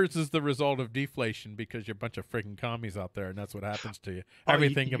 yours is the result of deflation because you're a bunch of freaking commies out there, and that's what happens to you.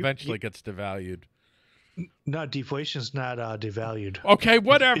 Everything eventually gets devalued. No, deflation's not devalued. Okay,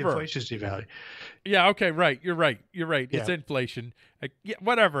 whatever. Inflation's devalued. Yeah, okay, right. You're right. Yeah. It's inflation. Yeah,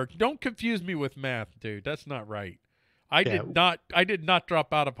 whatever. Don't confuse me with math, dude. That's not right. I did not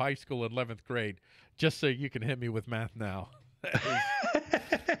drop out of high school in 11th grade just so you can hit me with math now.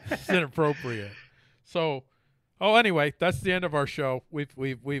 It's inappropriate. So, anyway, that's the end of our show. I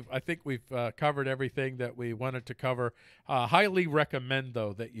think we've covered everything that we wanted to cover. Highly recommend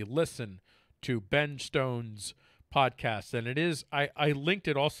though that you listen to Ben Stone's podcast, and it is I linked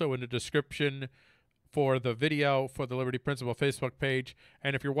it also in the description for the video for the Liberty Principle Facebook page.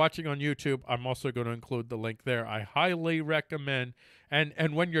 And if you're watching on YouTube, I'm also going to include the link there. I highly recommend.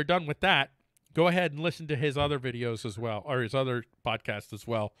 And when you're done with that, go ahead and listen to his other videos as well, or his other podcasts as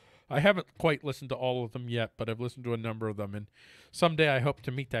well. I haven't quite listened to all of them yet, but I've listened to a number of them. And someday I hope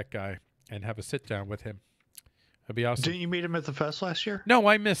to meet that guy and have a sit down with him. That'd be awesome. Didn't you meet him at the fest last year? No,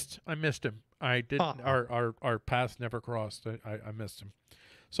 I missed him. I didn't. Our paths never crossed. I missed him.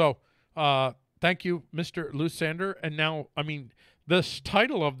 So, thank you, Mr. Lusander. And now, I mean, this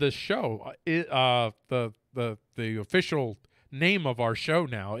title of this show, the official name of our show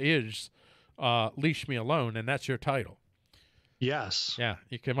now is Leash Me Alone, and that's your title. Yes. Yeah,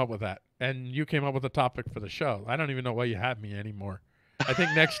 you came up with that. And you came up with a topic for the show. I don't even know why you have me anymore. I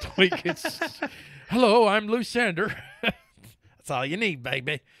think next week it's, hello, I'm Lusander. That's all you need,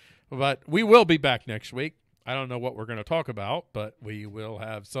 baby. But we will be back next week. I don't know what we're going to talk about, but we will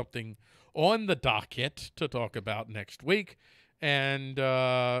have something on the docket to talk about next week. And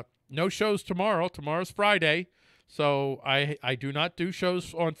no shows tomorrow. Tomorrow's Friday. So I do not do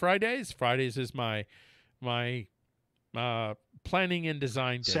shows on Fridays. Fridays is my planning and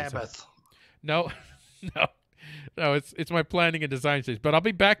design days. Sabbath. No, it's my planning and design days. But I'll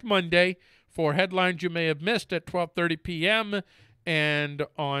be back Monday for headlines you may have missed at 12:30 p.m. And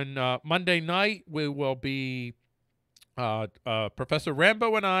on Monday night, we will be Professor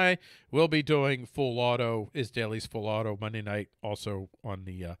Rambo and I will be doing Full Auto, iSDaily's Full Auto Monday night, also on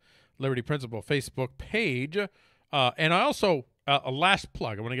the Liberty Principle Facebook page. And I also, a last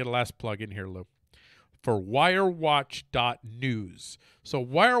plug, I want to get a last plug in here, Lou, for wirewatch.news. So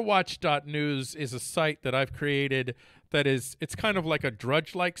wirewatch.news is a site that I've created that it's kind of like a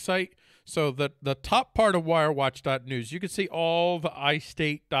Drudge-like site. So the top part of wirewatch.news, you can see all the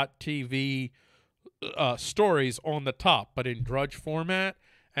iState.tv stories on the top, but in Drudge format,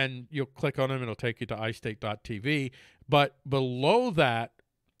 and you'll click on them, it'll take you to iState.tv. But below that,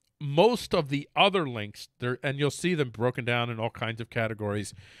 most of the other links, there, and you'll see them broken down in all kinds of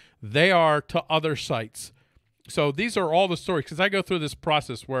categories, they are to other sites. So these are all the stories, because I go through this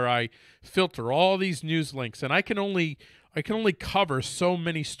process where I filter all these news links, and I can only cover so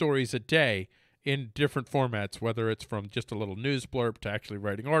many stories a day in different formats, whether it's from just a little news blurb to actually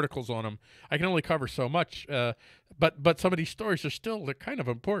writing articles on them. I can only cover so much, but some of these stories they're kind of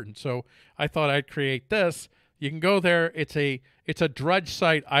important. So I thought I'd create this. You can go there. It's a Drudge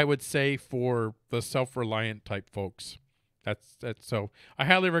site, I would say, for the self-reliant type folks. That's so I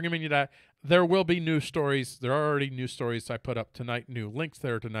highly recommend you that. There will be news stories. There are already news stories I put up tonight, new links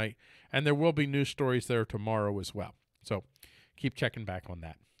there tonight, and there will be news stories there tomorrow as well. So keep checking back on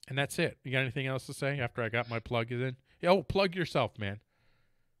that. And that's it. You got anything else to say after I got my plug in? Oh, plug yourself, man.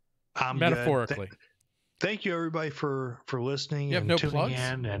 I'm metaphorically. Good. Thank you, everybody, for listening. You have and no tuning plugs?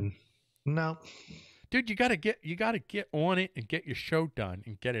 in. And no, dude, you gotta get on it and get your show done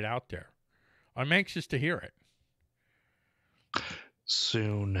and get it out there. I'm anxious to hear it.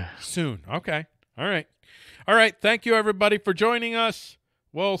 Soon. Okay. All right. Thank you, everybody, for joining us.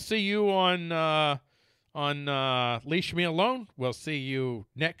 We'll see you on Leash Me Alone. We'll see you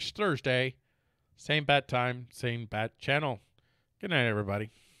next Thursday. Same bat time, same bat channel. Good night, everybody.